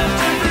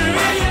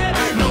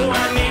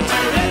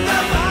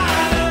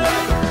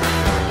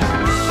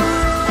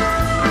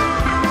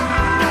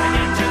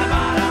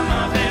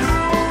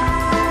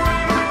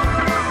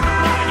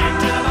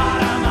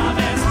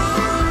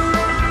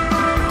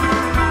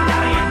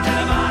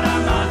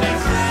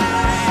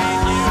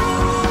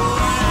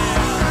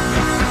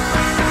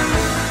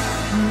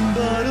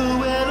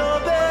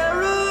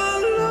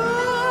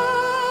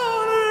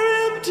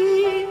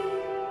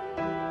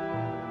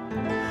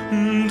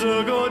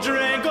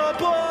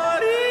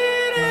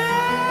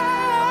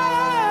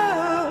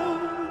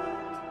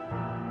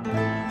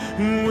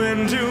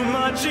When too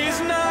much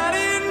is not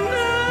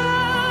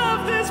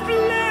enough, there's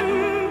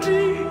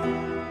plenty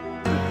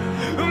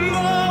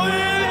more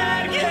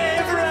that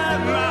came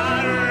from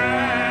my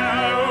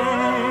round.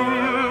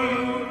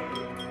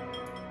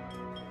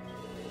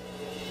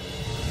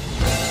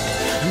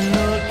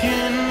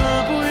 Looking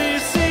up, we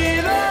see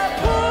the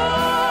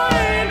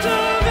point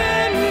of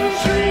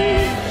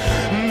entry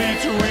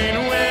between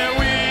where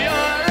we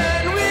are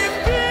and we've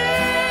been.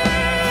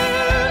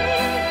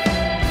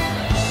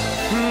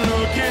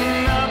 Looking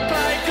up,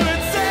 I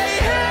could say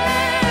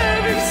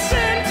heaven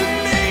sent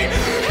me.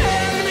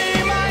 Hand me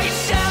my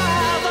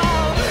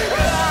shovel,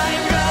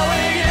 I'm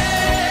going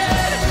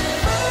in.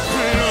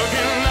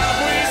 Looking up,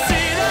 we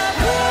see the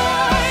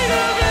point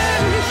of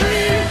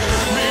entry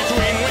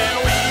between where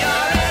we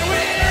are and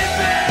we've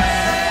been.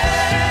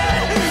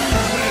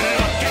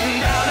 Looking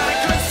down, I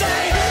could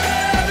say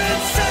heaven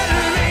sent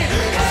me.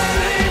 Hand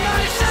me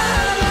my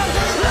shovel,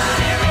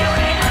 I'm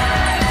going in.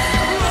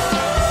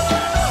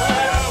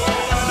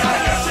 Gotta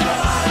get to the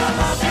bottom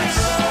of this.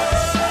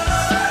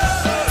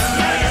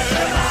 Gotta get to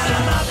the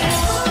bottom of this.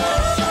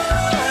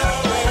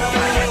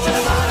 Gotta get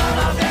to the bottom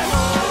of this.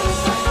 Gotta get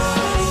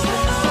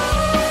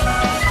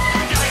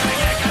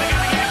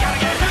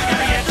to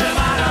the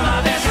bottom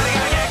of this.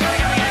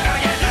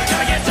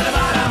 Gotta get to the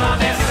bottom of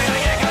this.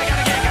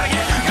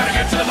 Gotta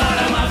get to the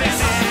bottom of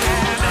this.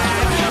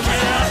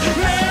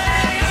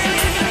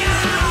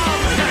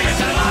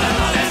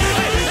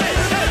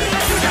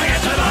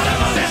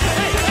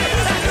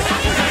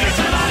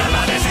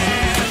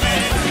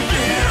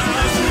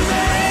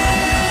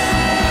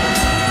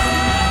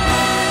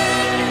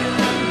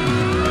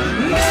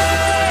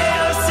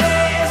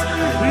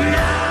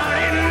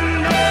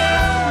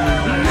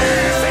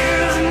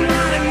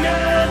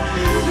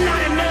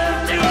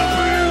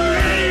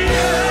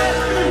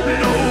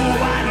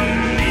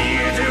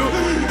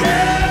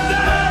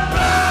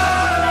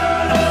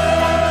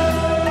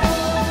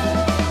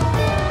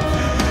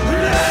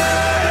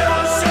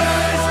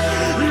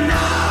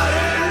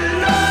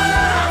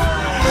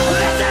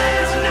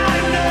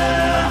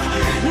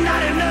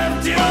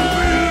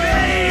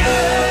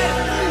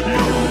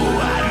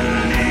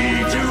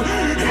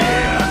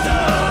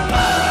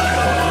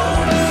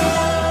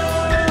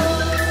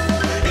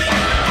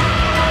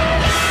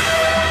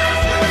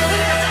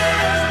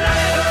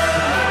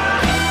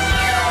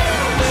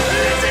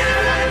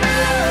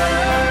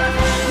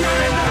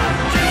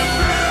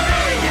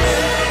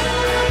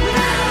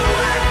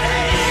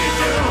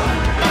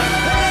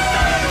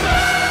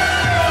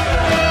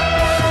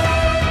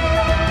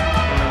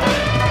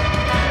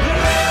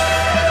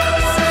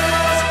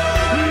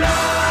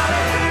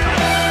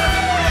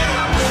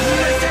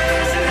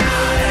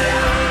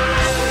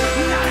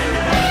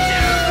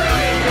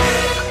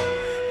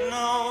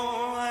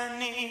 No, I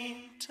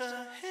need to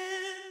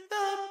hit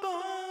the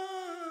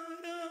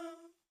bottom.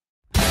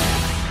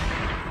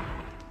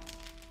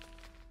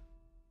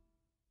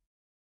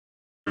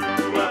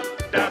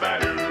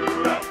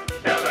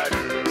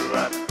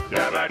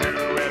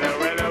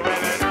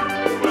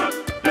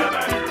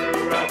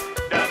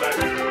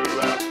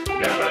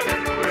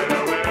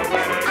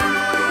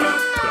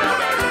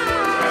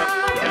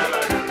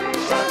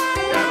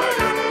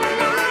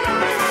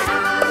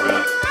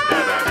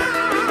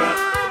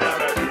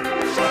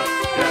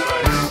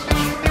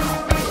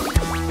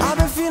 I've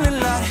been feeling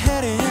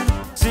lightheaded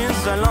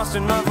since I lost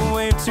enough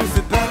weight to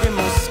fit back in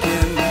my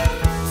skin.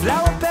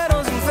 Flower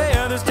petals and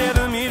feathers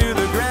tether me to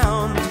the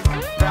ground.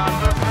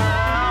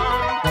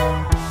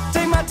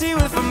 Take my tea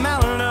with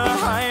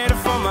formaldehyde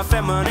for my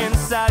feminine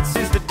side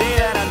since the day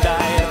that I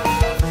died.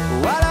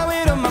 While I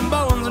wait on my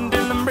bones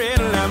until I'm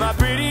brittle, am I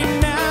pretty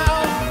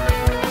now?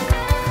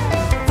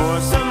 For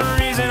some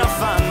reason I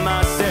find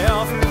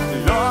myself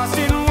lost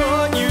in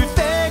what you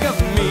think of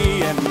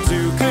me and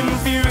too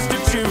confused to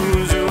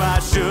choose who I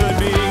should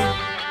be.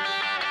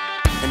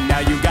 And now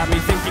you got me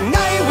thinking,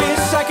 I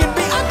wish I could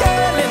be a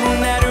girl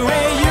in that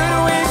way. You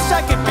wish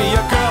I could be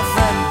your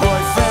girlfriend,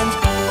 boyfriend.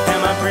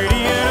 Am I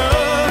pretty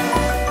enough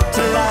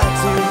to lie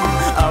to?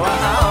 Oh,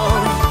 oh, oh.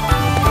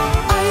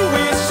 I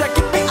wish I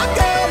could be a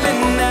girl in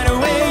that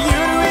way.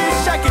 You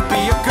wish I could be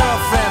your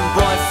girlfriend,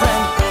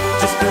 boyfriend.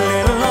 Just a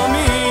little on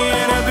me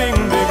in a big,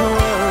 big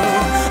world.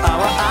 Oh,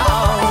 oh,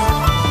 oh.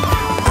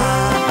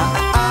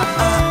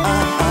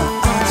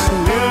 Just a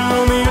little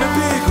on me in a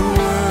big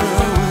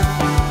world.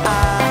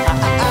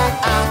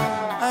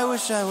 I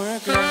wish I were a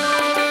girl.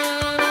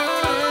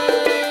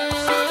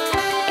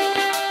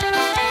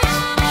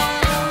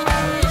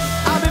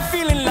 I've been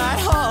feeling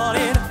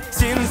lighthearted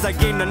since I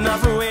gained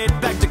enough weight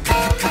back to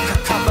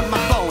cover my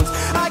bones.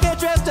 I get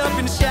dressed up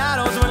in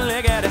shadows one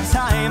leg at a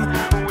time.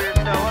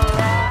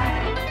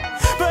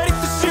 But if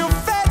the shoe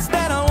fits,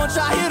 then I won't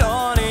try it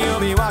on. You'll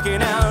be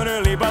walking out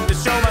early, but the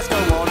show must go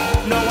on.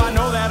 No, I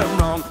know that I'm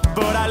wrong,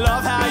 but I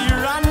love how you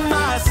run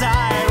my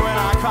side when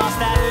I cross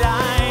that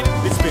line.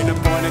 It's been a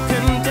point of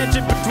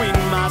contention between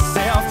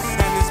myself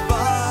and this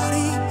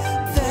body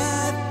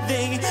that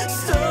they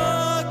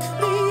stuck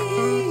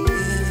me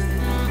in.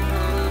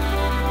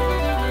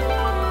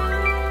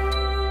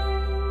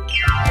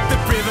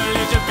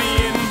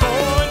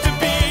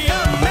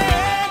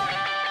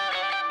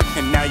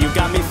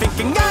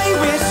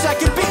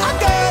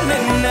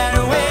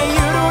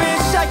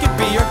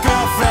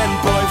 girlfriend,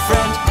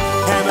 boyfriend?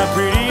 Am I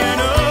pretty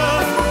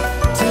enough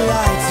to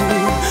lie to?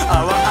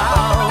 Oh, oh,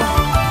 oh.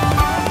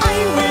 I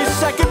wish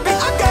I could be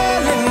a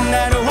girl in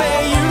that way.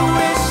 You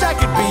wish I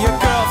could be your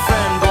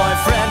girlfriend,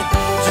 boyfriend.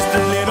 Just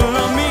a little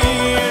of me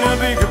in a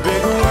bigger,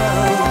 bigger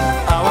world.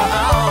 Oh, oh,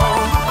 oh.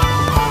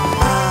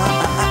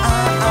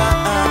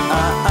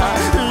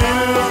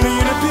 Little of me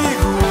in a big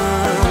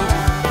world.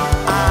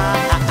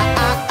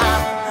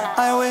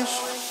 I wish.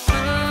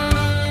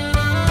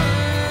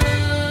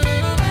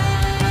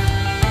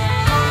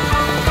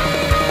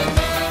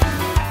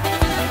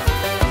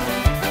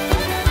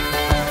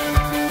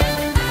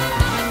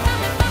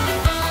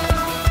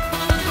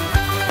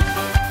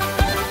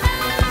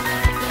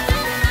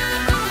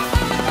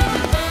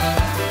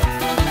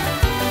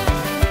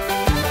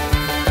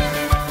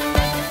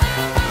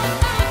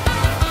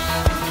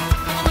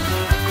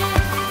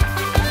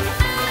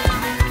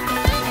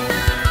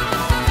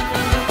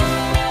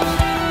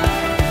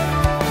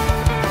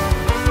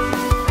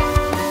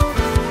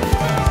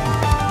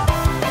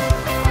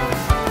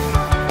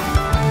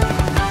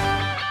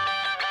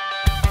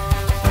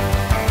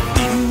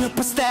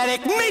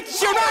 Pathetic, meet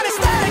your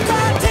anesthetic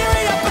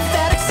criteria.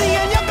 Pathetic,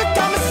 seeing you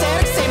become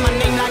aesthetic. Say my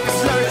name like a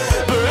slur,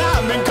 but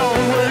I'm in cold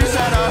words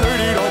and I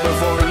heard it all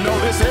before. No,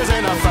 this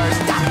isn't a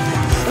first.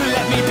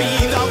 Let me be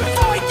the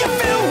void you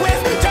fill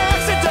with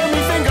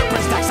taxidermy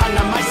fingerprints,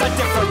 taxonomize the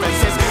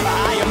differences.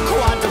 I am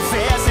quantum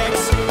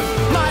physics.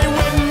 My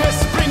witness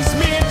brings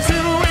me into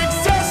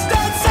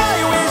existence. I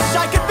wish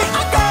I could be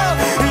a girl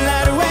in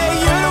that way.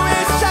 You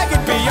wish I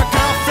could be your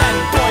girlfriend,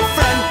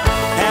 boyfriend.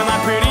 Am I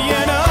pretty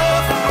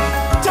enough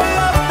to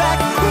love back?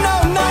 No,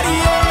 not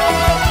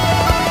yet.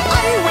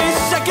 I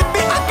wish I could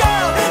be a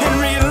girl, and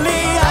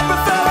really I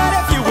prefer it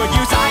if you would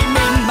use I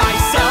mean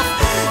myself.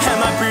 Am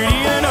I pretty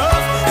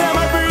enough? Am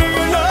I pretty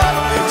enough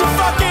to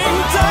fucking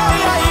die?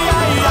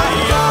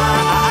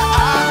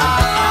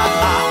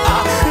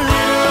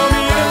 Little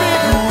me in a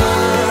big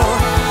world.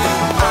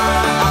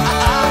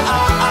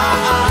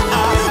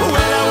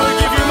 Well, I will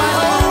give you my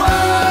whole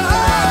world.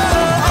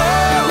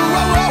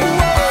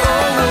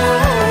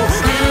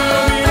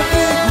 Little me in a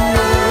big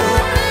world.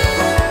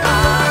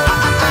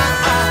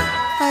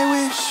 I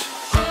wish.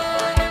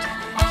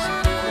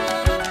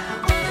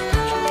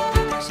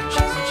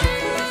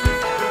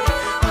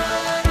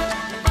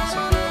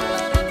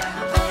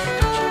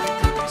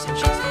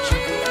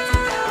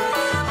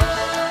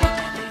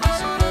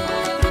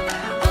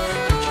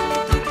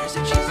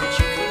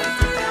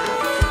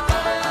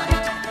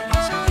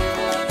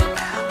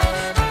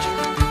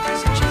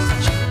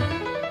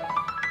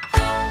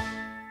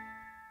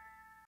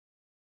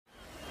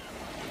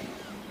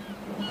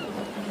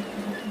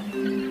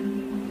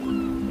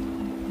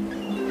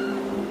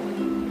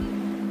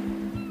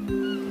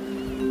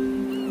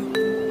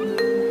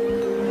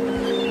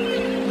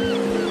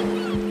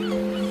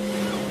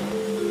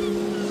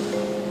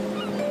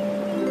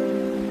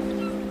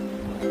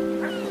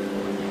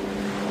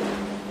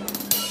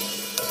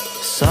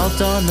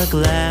 Salt on the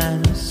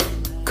glass,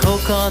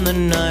 coke on the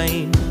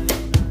night.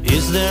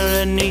 Is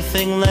there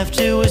anything left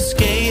to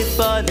escape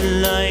but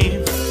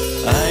life?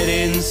 I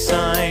didn't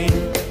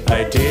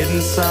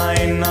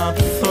sign up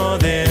for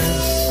this.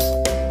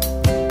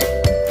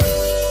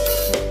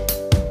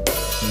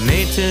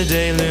 Made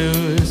today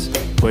lose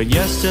what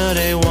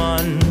yesterday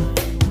won.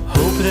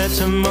 Hope that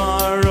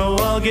tomorrow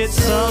I'll get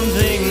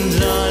something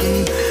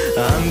done.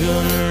 I'm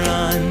gonna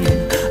run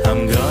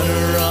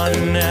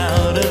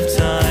out of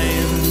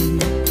time.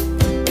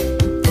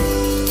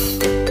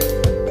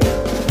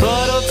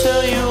 But I'll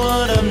tell you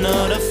what, I'm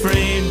not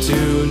afraid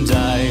to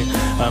die.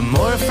 I'm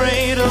more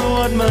afraid of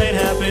what might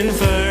happen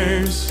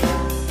first.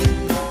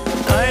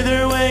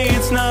 Either way,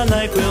 it's not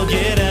like we'll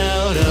get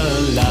out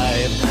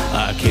alive.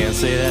 I can't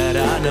say that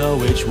I know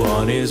which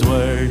one is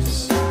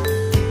worse.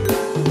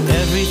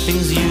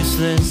 Everything's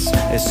useless,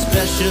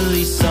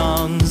 especially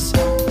songs.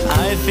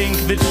 I think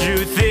the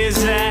truth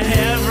is that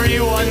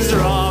everyone's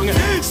wrong.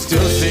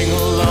 Still sing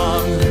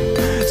along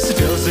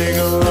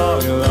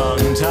a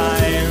long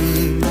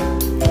time.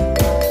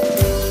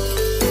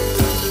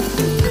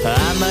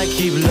 I might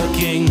keep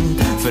looking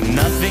for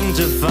nothing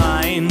to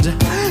find.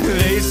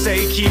 They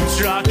say keep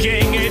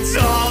trucking, it's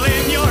all in